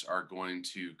dreams are going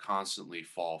to constantly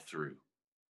fall through?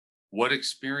 What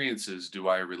experiences do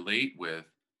I relate with,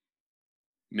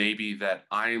 maybe that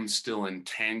I am still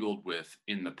entangled with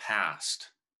in the past,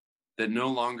 that no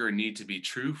longer need to be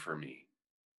true for me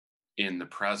in the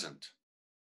present?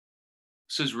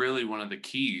 This is really one of the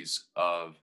keys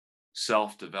of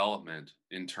self-development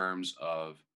in terms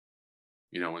of,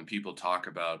 when people talk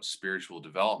about spiritual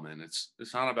development,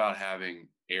 it's not about having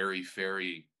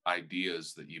airy-fairy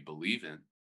ideas that you believe in.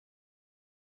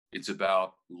 It's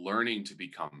about learning to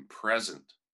become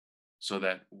present so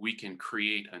that we can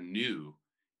create anew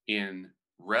in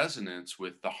resonance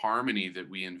with the harmony that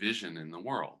we envision in the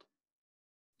world,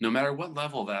 no matter what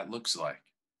level that looks like,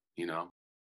 you know?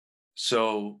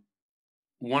 So,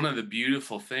 one of the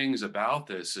beautiful things about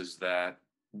this is that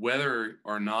whether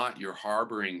or not you're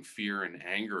harboring fear and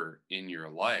anger in your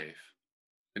life,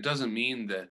 it doesn't mean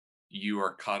that you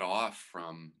are cut off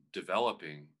from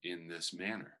developing in this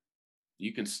manner.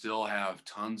 You can still have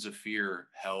tons of fear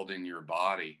held in your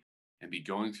body and be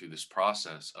going through this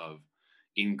process of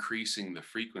increasing the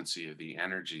frequency of the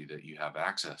energy that you have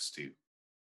access to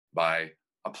by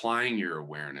applying your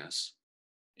awareness.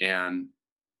 And,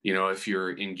 if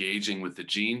you're engaging with the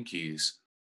gene keys,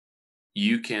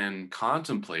 you can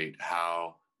contemplate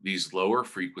how these lower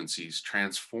frequencies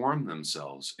transform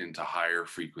themselves into higher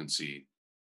frequency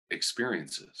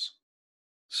experiences.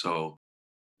 So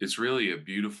it's really a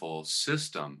beautiful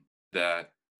system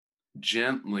that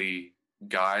gently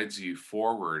guides you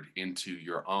forward into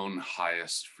your own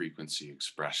highest frequency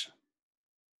expression,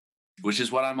 which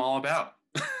is what I'm all about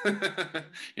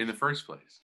in the first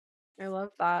place. I love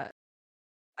that.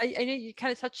 I know you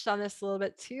kind of touched on this a little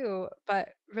bit too, but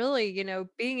really,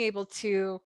 being able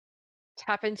to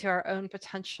tap into our own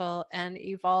potential and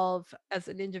evolve as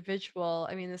an individual.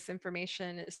 I mean, this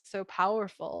information is so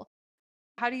powerful.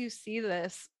 How do you see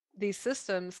these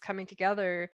systems coming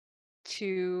together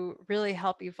to really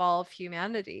help evolve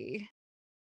humanity?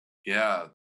 Yeah,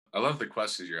 I love the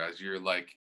questions you're asking. You're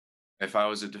like, if I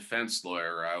was a defense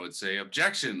lawyer, I would say,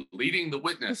 objection, leading the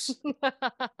witness.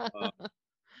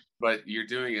 But you're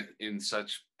doing it in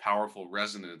such powerful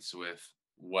resonance with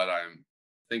what I'm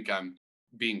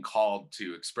being called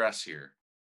to express here.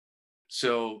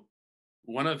 So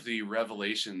one of the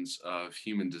revelations of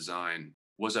human design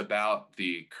was about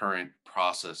the current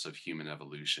process of human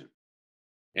evolution.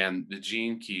 And the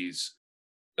Gene Keys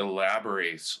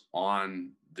elaborates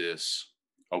on this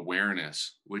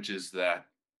awareness, which is that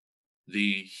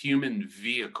the human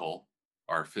vehicle,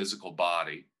 our physical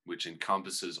body, which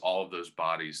encompasses all of those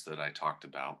bodies that I talked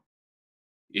about,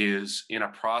 is in a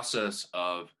process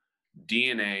of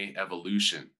DNA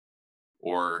evolution,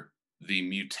 or the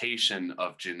mutation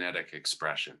of genetic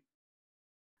expression.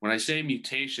 When I say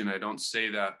mutation, I don't say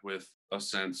that with a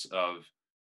sense of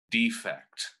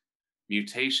defect.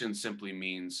 Mutation simply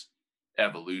means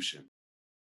evolution.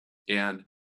 And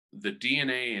the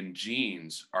DNA and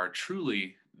genes are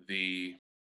truly the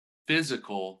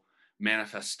physical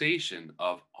manifestation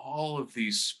of all of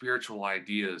these spiritual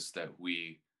ideas that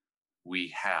we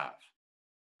have.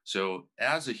 So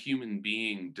as a human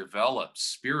being develops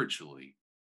spiritually,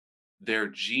 their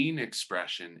gene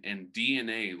expression and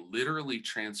DNA literally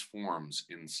transforms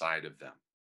inside of them.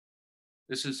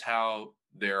 This is how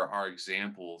there are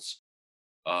examples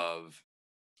of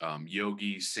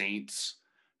yogi saints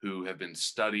who have been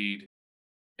studied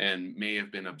and may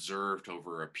have been observed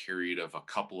over a period of a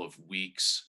couple of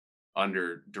weeks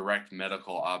under direct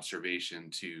medical observation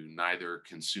to neither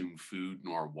consume food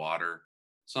nor water,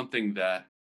 something that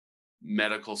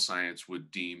medical science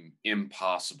would deem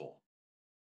impossible.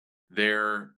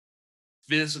 Their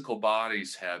physical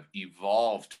bodies have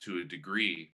evolved to a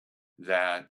degree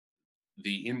that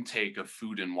the intake of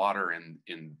food and water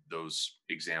in those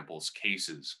examples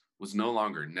cases was no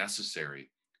longer necessary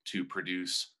to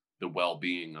produce the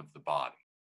well-being of the body.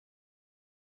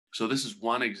 So this is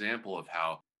one example of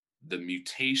how the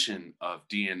mutation of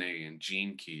DNA and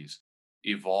gene keys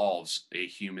evolves a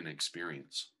human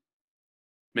experience.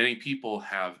 Many people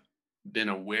have been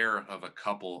aware of a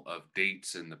couple of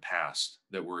dates in the past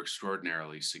that were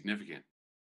extraordinarily significant.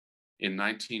 In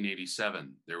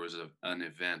 1987, there was an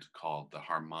event called the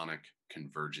Harmonic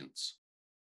Convergence.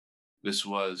 This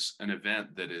was an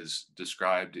event that is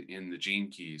described in the Gene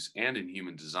Keys and in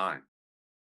human design.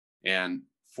 And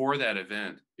for that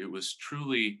event, it was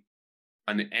truly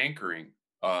an anchoring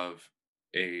of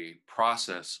a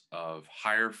process of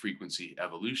higher frequency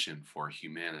evolution for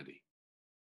humanity.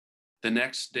 The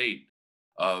next date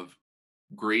of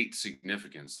great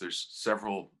significance, there's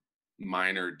several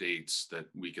minor dates that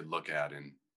we could look at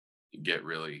and get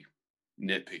really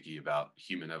nitpicky about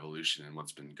human evolution and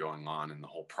what's been going on in the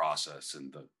whole process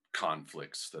and the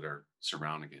conflicts that are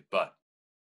surrounding it. But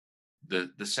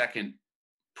the second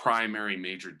primary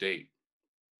major date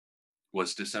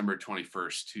was December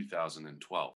 21st,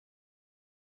 2012.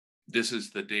 This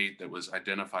is the date that was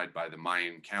identified by the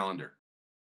Mayan calendar.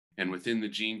 And within the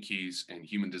Gene Keys and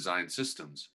human design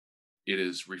systems, it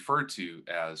is referred to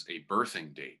as a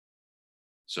birthing date.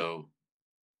 So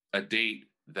a date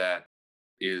that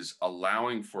is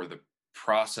allowing for the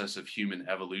process of human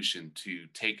evolution to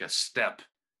take a step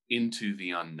into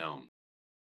the unknown.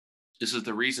 This is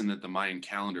the reason that the Mayan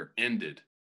calendar ended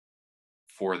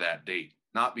for that date,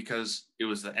 not because it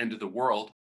was the end of the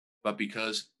world, but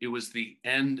because it was the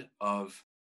end of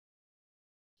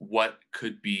what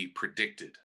could be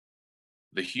predicted.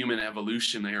 The human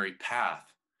evolutionary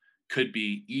path could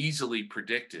be easily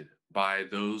predicted by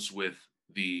those with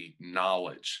the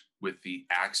knowledge, with the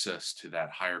access to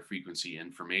that higher frequency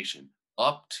information,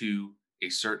 up to a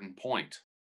certain point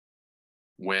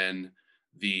when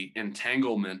the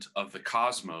entanglement of the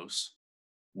cosmos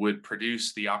would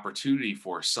produce the opportunity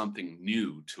for something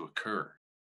new to occur.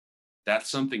 That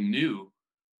something new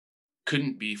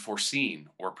couldn't be foreseen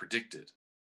or predicted.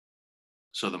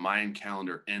 So the Mayan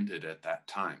calendar ended at that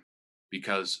time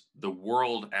because the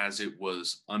world as it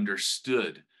was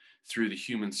understood through the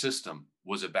human system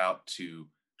was about to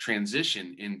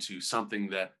transition into something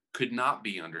that could not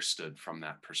be understood from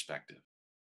that perspective.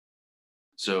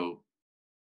 So,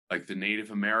 like the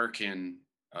Native American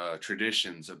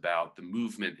traditions about the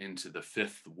movement into the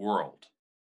fifth world,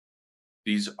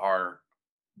 these are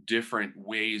different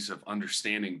ways of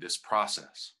understanding this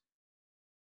process.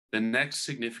 The next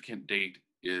significant date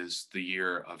is the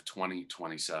year of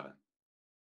 2027.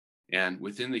 And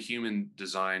within the human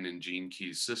design and gene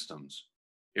keys systems,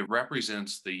 it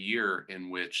represents the year in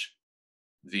which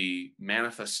the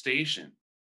manifestation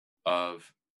of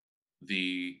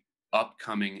the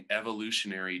upcoming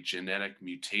evolutionary genetic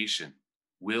mutation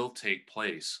will take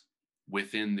place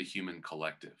within the human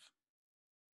collective.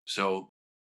 So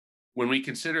when we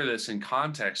consider this in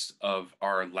context of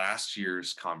our last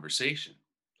year's conversation,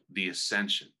 the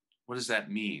ascension, what does that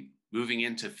mean? Moving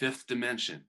into fifth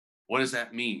dimension, what does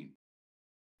that mean?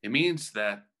 It means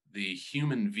that the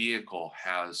human vehicle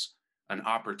has an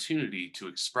opportunity to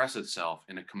express itself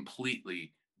in a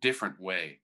completely different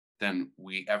way than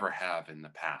we ever have in the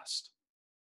past.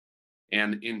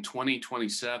 And in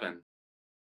 2027,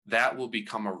 that will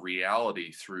become a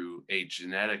reality through a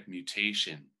genetic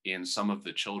mutation in some of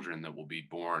the children that will be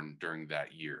born during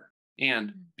that year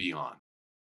and beyond.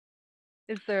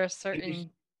 Is there a certain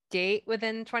date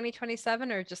within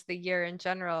 2027 or just the year in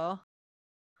general?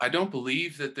 I don't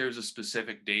believe that there's a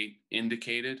specific date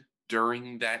indicated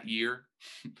during that year.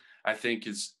 I think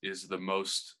is the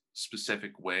most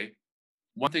specific way.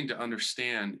 One thing to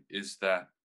understand is that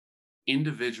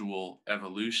individual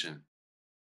evolution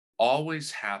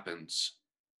always happens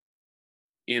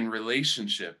in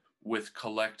relationship with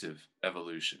collective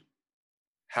evolution.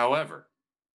 However,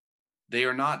 they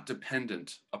are not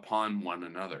dependent upon one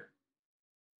another.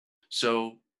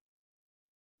 So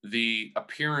the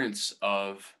appearance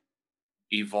of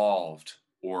evolved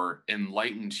or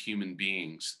enlightened human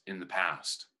beings in the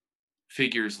past,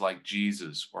 figures like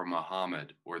Jesus or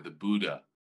Muhammad or the Buddha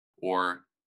or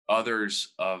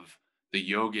others of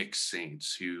the yogic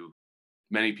saints who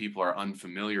many people are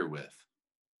unfamiliar with,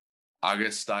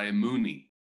 Agastya Muni,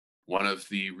 one of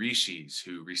the rishis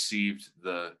who received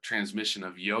the transmission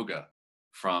of yoga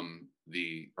from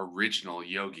the original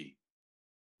yogi.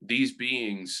 These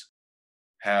beings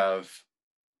have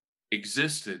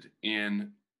existed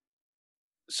in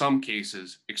some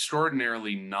cases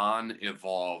extraordinarily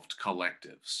non-evolved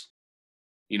collectives.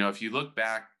 You know, if you look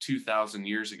back 2,000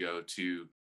 years ago to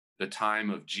the time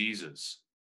of Jesus,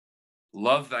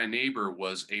 love thy neighbor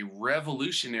was a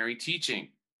revolutionary teaching.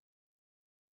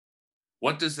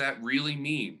 What does that really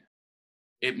mean?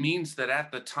 It means that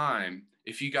at the time,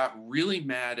 if you got really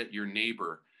mad at your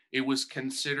neighbor, it was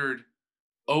considered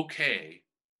okay,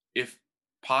 if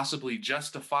possibly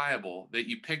justifiable, that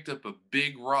you picked up a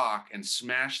big rock and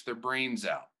smashed their brains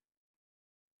out.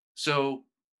 So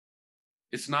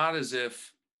it's not as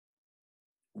if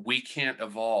we can't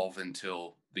evolve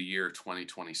until the year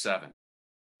 2027.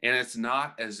 And it's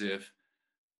not as if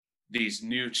these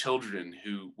new children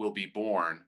who will be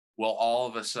born will all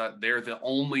of a sudden, they're the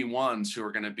only ones who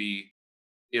are going to be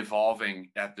evolving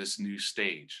at this new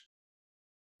stage.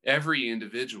 Every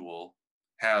individual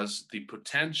has the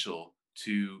potential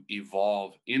to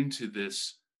evolve into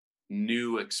this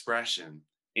new expression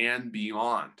and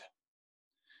beyond.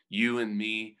 You and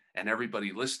me and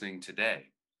everybody listening today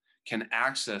can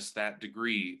access that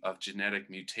degree of genetic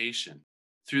mutation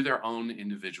through their own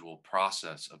individual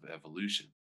process of evolution.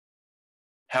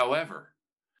 However,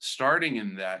 starting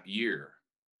in that year,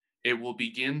 it will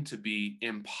begin to be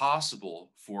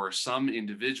impossible for some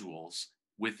individuals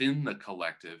within the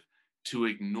collective to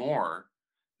ignore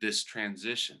this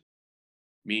transition.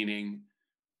 Meaning,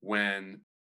 when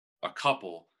a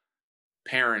couple,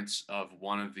 parents of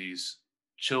one of these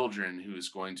children who is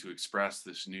going to express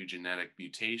this new genetic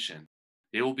mutation,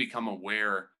 they will become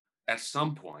aware at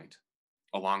some point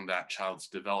along that child's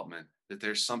development that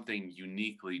there's something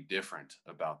uniquely different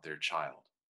about their child.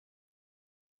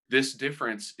 This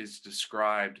difference is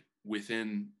described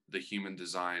within the human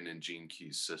design and gene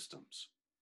keys systems.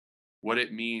 What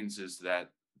it means is that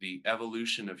the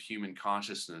evolution of human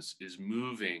consciousness is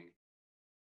moving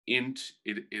into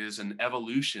it is an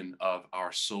evolution of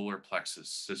our solar plexus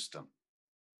system.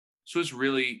 So it's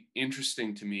really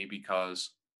interesting to me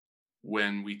because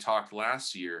when we talked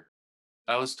last year,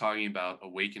 I was talking about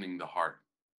awakening the heart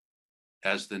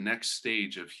as the next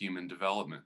stage of human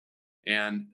development.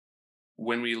 And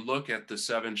when we look at the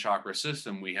 7 chakra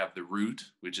system, we have the root,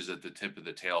 which is at the tip of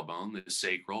the tailbone, the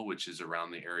sacral, which is around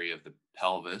the area of the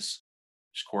pelvis,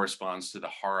 which corresponds to the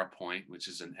hara point, which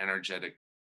is an energetic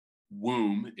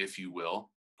womb, if you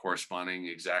will, corresponding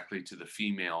exactly to the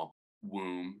female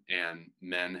womb, and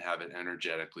men have it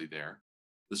energetically there.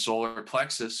 The solar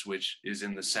plexus, which is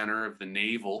in the center of the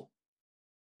navel,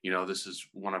 this is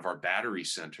one of our battery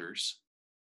centers.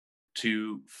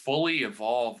 To fully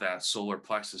evolve that solar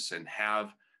plexus and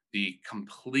have the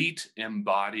complete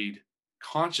embodied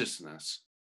consciousness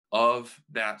of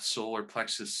that solar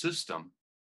plexus system,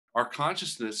 our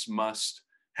consciousness must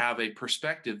have a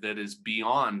perspective that is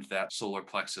beyond that solar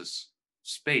plexus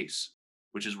space,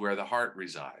 which is where the heart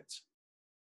resides.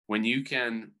 When you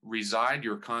can reside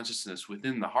your consciousness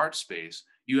within the heart space,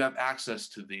 you have access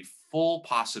to the full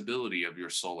possibility of your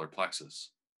solar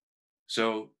plexus.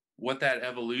 So what that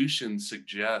evolution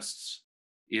suggests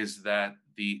is that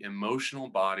the emotional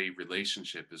body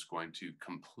relationship is going to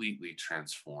completely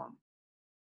transform.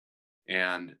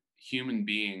 And human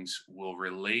beings will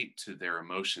relate to their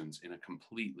emotions in a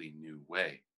completely new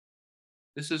way.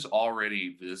 This is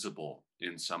already visible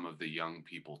in some of the young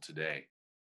people today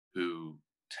who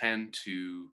tend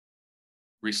to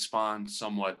respond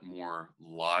somewhat more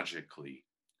logically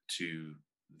to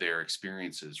their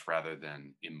experiences rather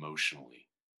than emotionally.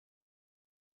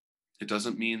 It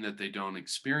doesn't mean that they don't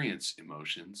experience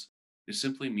emotions. It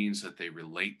simply means that they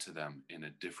relate to them in a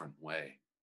different way.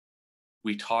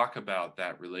 We talk about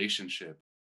that relationship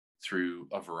through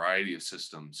a variety of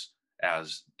systems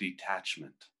as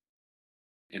detachment.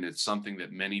 And it's something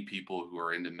that many people who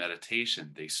are into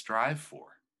meditation, they strive for.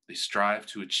 They strive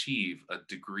to achieve a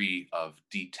degree of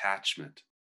detachment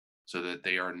so that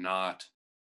they are not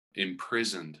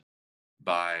imprisoned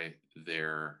by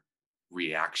their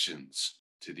reactions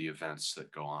to the events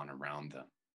that go on around them.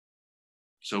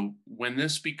 So when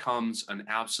this becomes an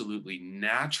absolutely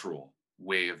natural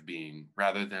way of being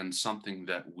rather than something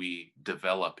that we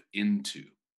develop into,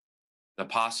 the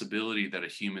possibility that a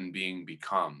human being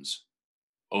becomes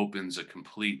opens a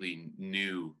completely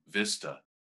new vista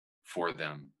for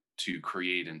them to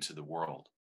create into the world.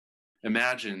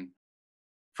 Imagine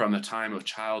from the time of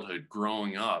childhood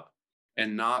growing up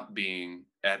and not being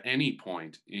at any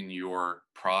point in your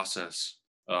process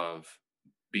of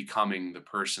becoming the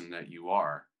person that you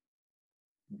are,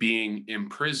 being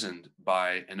imprisoned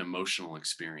by an emotional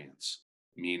experience,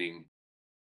 meaning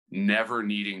never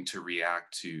needing to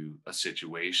react to a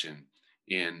situation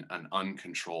in an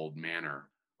uncontrolled manner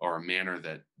or a manner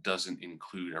that doesn't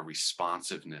include a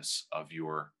responsiveness of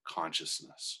your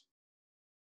consciousness.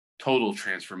 Total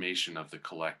transformation of the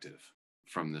collective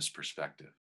from this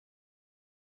perspective.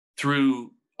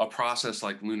 Through a process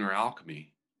like lunar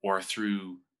alchemy or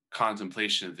through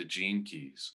contemplation of the gene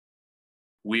keys,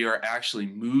 we are actually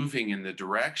moving in the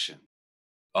direction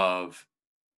of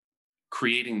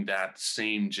creating that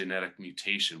same genetic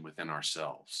mutation within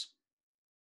ourselves.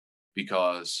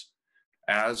 Because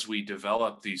as we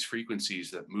develop these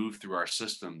frequencies that move through our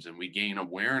systems and we gain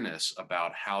awareness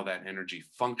about how that energy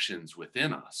functions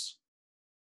within us,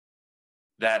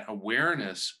 that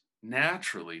awareness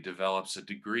naturally develops a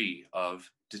degree of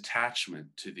detachment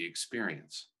to the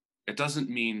experience. It doesn't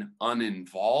mean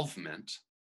uninvolvement.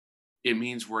 It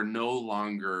means we're no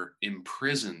longer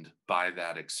imprisoned by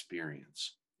that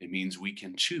experience. It means we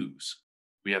can choose.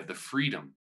 We have the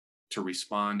freedom to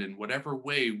respond in whatever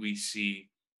way we see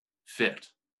fit.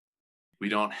 We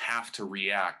don't have to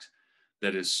react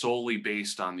that is solely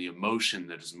based on the emotion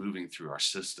that is moving through our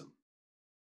system.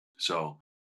 So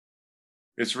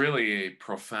it's really a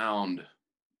profound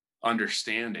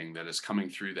understanding that is coming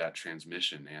through that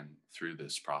transmission and through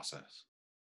this process.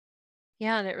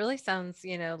 Yeah, and it really sounds,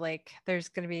 like there's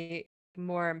going to be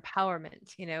more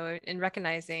empowerment, in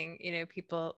recognizing,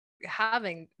 people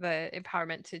having the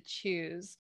empowerment to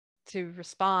choose to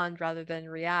respond rather than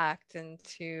react and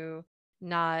to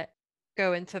not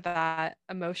go into that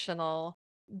emotional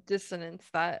dissonance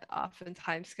that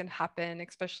oftentimes can happen,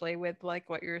 especially with like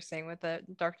what you're saying with the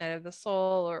dark night of the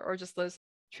soul or just those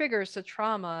triggers to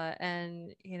trauma.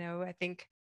 And, I think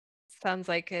sounds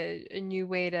like a new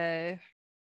way to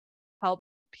help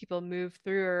people move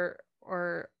through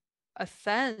or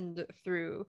ascend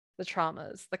through the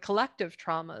traumas, the collective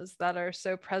traumas that are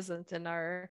so present in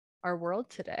our world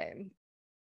today.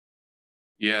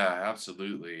 Yeah,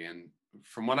 absolutely. And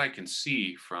from what I can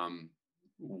see from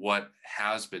what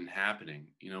has been happening,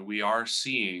 we are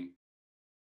seeing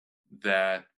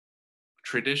that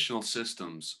traditional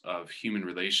systems of human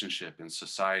relationship and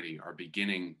society are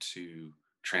beginning to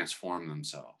transform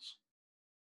themselves.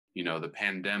 The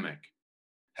pandemic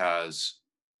has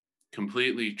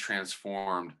completely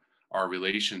transformed our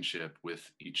relationship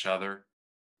with each other,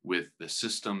 with the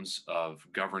systems of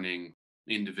governing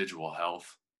individual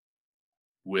health,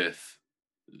 with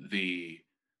the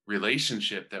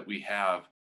relationship that we have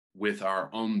with our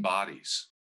own bodies.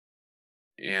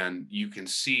 And you can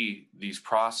see these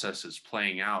processes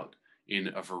playing out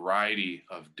in a variety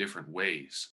of different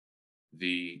ways.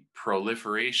 The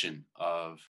proliferation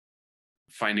of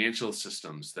financial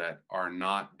systems that are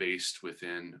not based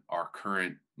within our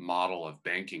current model of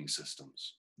banking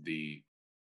systems, the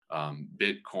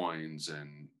Bitcoins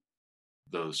and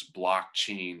those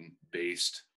blockchain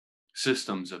based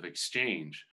systems of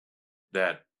exchange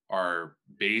that are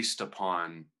based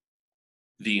upon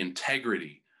the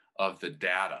integrity of the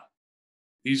data.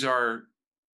 These are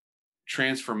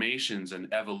transformations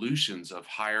and evolutions of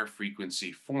higher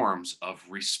frequency forms of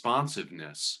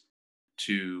responsiveness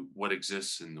to what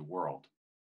exists in the world.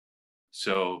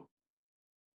 So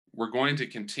we're going to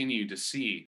continue to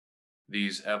see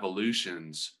these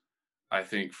evolutions, I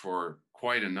think, for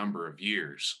quite a number of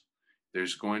years.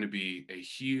 There's going to be a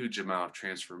huge amount of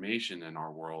transformation in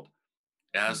our world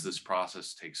as this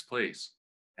process takes place.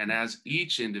 And as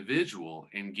each individual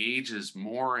engages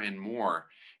more and more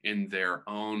in their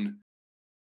own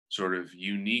sort of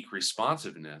unique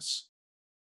responsiveness,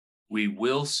 we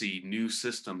will see new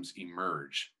systems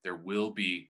emerge. There will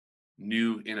be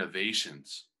new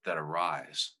innovations that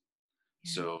arise.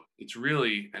 Yeah. So it's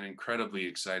really an incredibly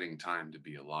exciting time to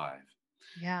be alive.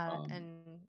 Yeah, Um,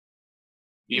 and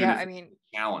even yeah, if I it's mean,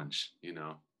 a challenge.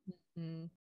 mm,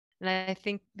 and I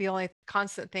think the only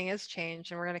constant thing is change,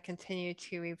 and we're going to continue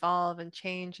to evolve and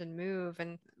change and move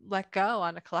and let go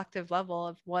on a collective level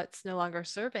of what's no longer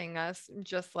serving us,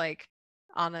 just like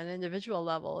on an individual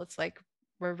level. It's like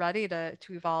we're ready to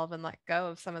evolve and let go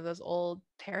of some of those old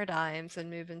paradigms and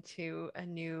move into a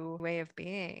new way of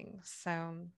being.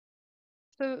 So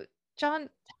John,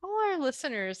 tell our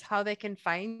listeners how they can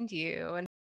find you and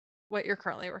what you're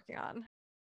currently working on.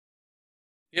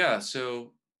 Yeah.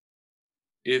 So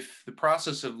if the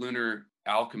process of lunar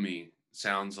alchemy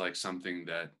sounds like something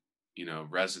that,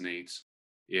 resonates,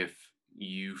 if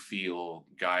you feel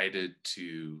guided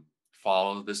to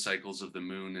follow the cycles of the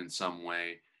moon in some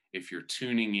way, if you're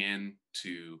tuning in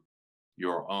to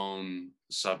your own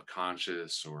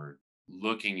subconscious or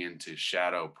looking into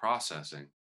shadow processing,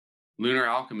 lunar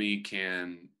alchemy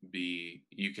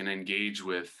you can engage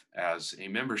with as a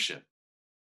membership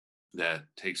that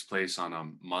takes place on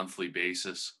a monthly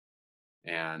basis.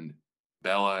 And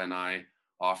Bella and I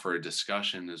offer a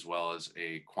discussion as well as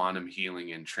a quantum healing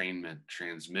entrainment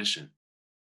transmission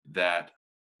that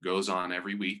goes on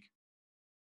every week.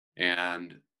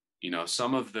 And,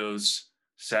 some of those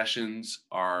sessions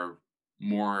are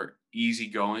more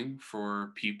easygoing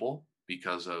for people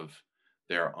because of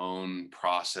their own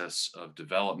process of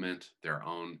development, their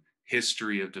own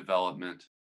history of development.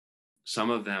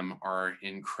 Some of them are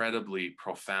incredibly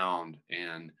profound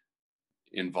and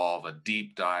involve a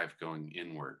deep dive going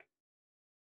inward.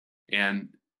 And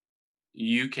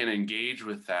you can engage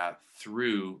with that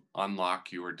through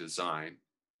Unlock Your Design,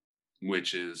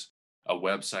 which is a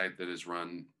website that is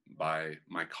run by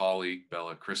my colleague,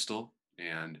 Bella Crystal.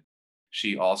 And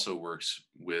she also works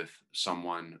with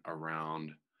someone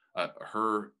around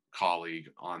her colleague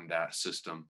on that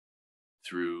system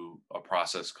through a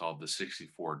process called the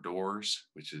 64 Doors,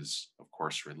 which is, of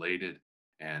course, related,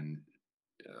 and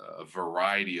a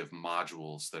variety of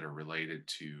modules that are related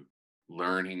to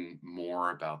learning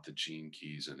more about the gene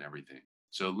keys and everything.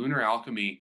 So Lunar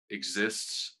Alchemy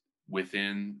exists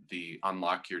within the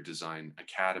Unlock Your Design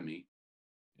Academy.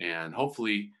 And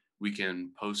hopefully we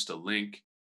can post a link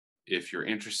if you're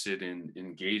interested in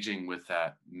engaging with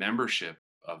that membership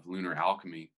of Lunar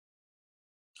Alchemy,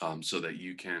 so that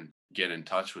you can get in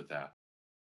touch with that.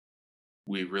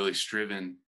 We've really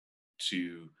striven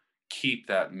to keep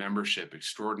that membership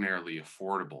extraordinarily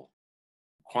affordable.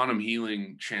 Quantum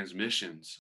healing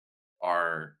transmissions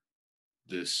are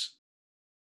this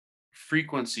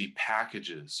frequency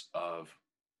packages of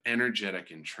energetic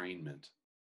entrainment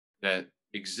that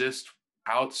exist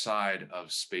outside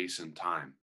of space and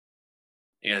time.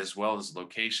 as well as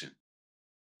location.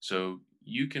 So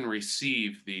you can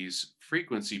receive these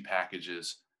frequency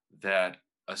packages that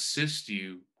assist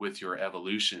you with your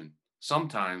evolution,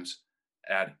 sometimes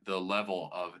at the level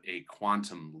of a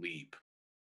quantum leap.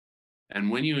 And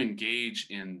when you engage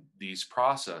in these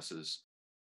processes,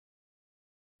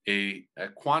 a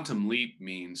quantum leap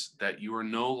means that you are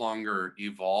no longer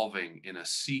evolving in a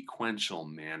sequential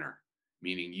manner,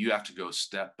 meaning you have to go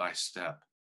step by step.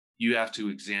 You have to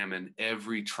examine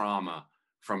every trauma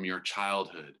from your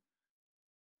childhood,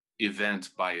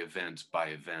 event by event by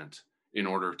event, in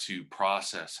order to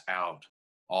process out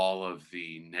all of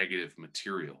the negative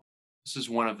material. This is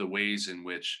one of the ways in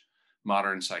which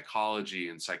modern psychology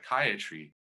and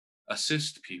psychiatry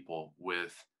assist people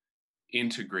with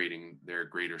integrating their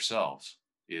greater selves,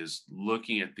 is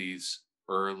looking at these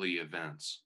early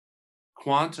events.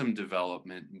 Quantum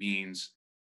development means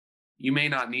you may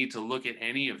not need to look at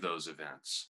any of those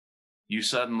events. You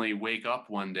suddenly wake up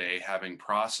one day having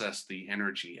processed the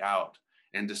energy out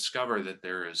and discover that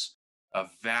there is a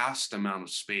vast amount of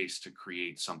space to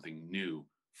create something new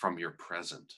from your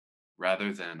present,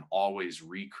 rather than always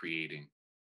recreating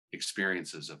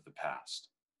experiences of the past.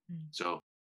 So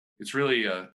it's really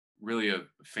a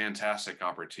fantastic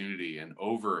opportunity. And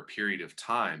over a period of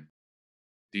time,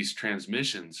 these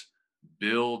transmissions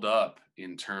build up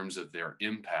in terms of their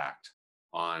impact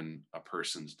on a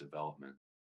person's development.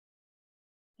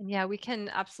 And yeah, we can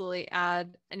absolutely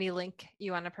add any link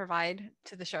you want to provide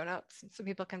to the show notes so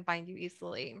people can find you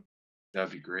easily.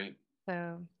 That'd be great.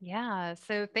 So yeah,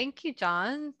 so thank you,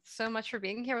 John, so much for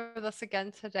being here with us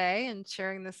again today and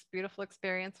sharing this beautiful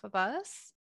experience with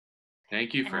us.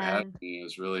 Thank you for having me. It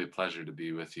was really a pleasure to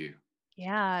be with you.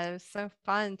 Yeah, it was so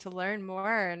fun to learn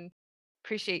more, and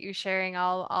appreciate you sharing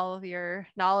all of your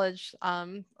knowledge,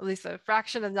 at least a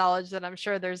fraction of knowledge that I'm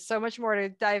sure there's so much more to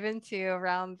dive into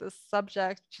around this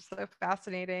subject, which is so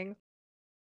fascinating.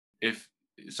 If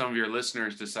some of your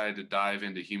listeners decide to dive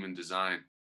into human design,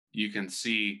 you can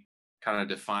see kind of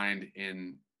defined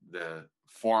in the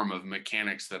form of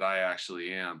mechanics that I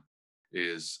actually am,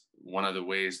 is one of the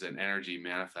ways that energy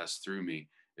manifests through me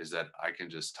is that I can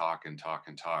just talk and talk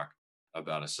and talk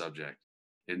about a subject.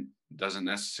 It doesn't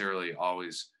necessarily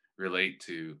always relate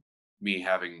to me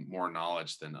having more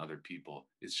knowledge than other people.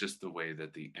 It's just the way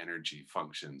that the energy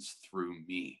functions through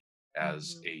me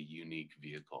as a unique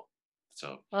vehicle.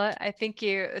 So, well, I think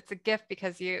it's a gift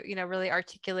because you really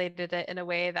articulated it in a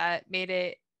way that made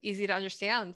it easy to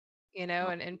understand,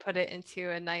 and put it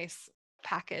into a nice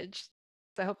package.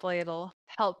 So hopefully it'll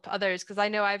help others, because I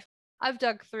know I've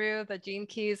dug through the gene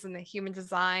keys and the human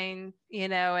design,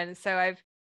 and so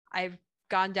I've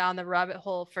gone down the rabbit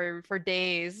hole for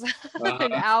days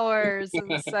and hours,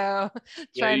 and so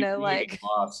trying to get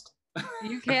lost.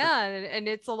 You can, and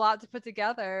it's a lot to put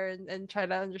together and try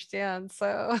to understand.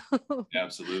 So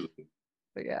absolutely.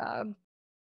 Yeah.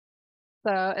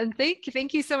 So, and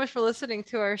thank you so much for listening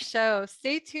to our show.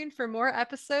 Stay tuned for more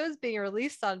episodes being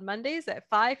released on Mondays at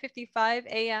 5:55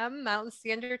 a.m. Mountain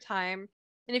Standard Time.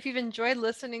 And if you've enjoyed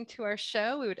listening to our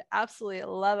show, we would absolutely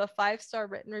love a 5-star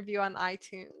written review on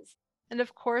iTunes. And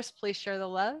of course, please share the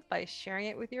love by sharing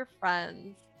it with your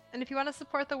friends. And if you want to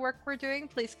support the work we're doing,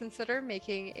 please consider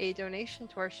making a donation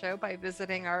to our show by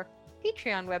visiting our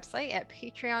Patreon website at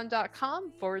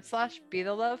patreon.com/Be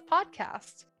the Love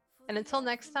Podcast. And until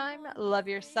next time, love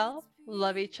yourself,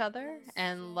 love each other,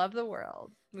 and love the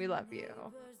world. We love you.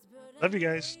 Love you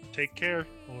guys. Take care.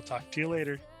 We'll talk to you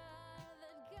later.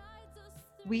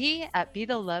 We at Be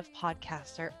the Love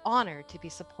Podcast are honored to be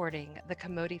supporting the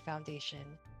Kamoti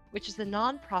Foundation, which is a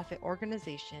nonprofit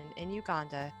organization in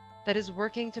Uganda that is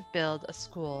working to build a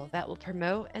school that will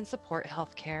promote and support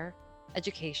healthcare,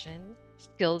 education,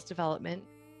 skills development,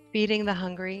 feeding the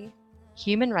hungry,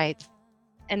 human rights,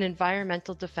 and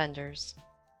environmental defenders.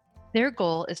 Their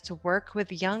goal is to work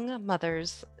with young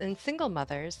mothers and single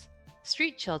mothers,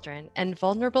 street children, and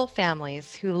vulnerable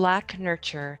families who lack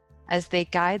nurture as they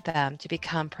guide them to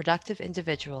become productive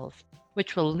individuals,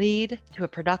 which will lead to a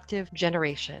productive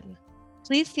generation.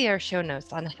 Please see our show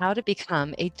notes on how to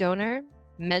become a donor,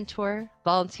 mentor,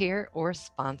 volunteer, or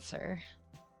sponsor.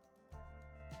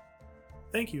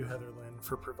 Thank you, Heather Lynn,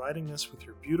 for providing us with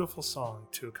your beautiful song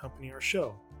to accompany our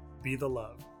show, Be the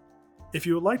Love. If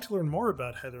you would like to learn more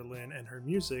about Heather Lynn and her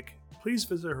music, please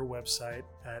visit her website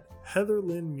at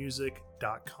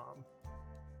heatherlynnmusic.com.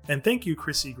 And thank you,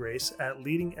 Chrissy Grace at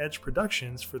Leading Edge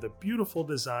Productions for the beautiful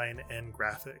design and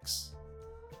graphics.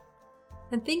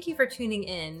 And thank you for tuning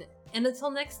in. And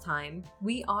until next time,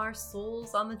 we are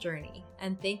souls on the journey.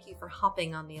 And thank you for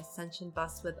hopping on the Ascension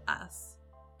bus with us.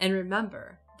 And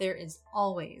remember, there is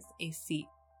always a seat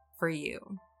for you.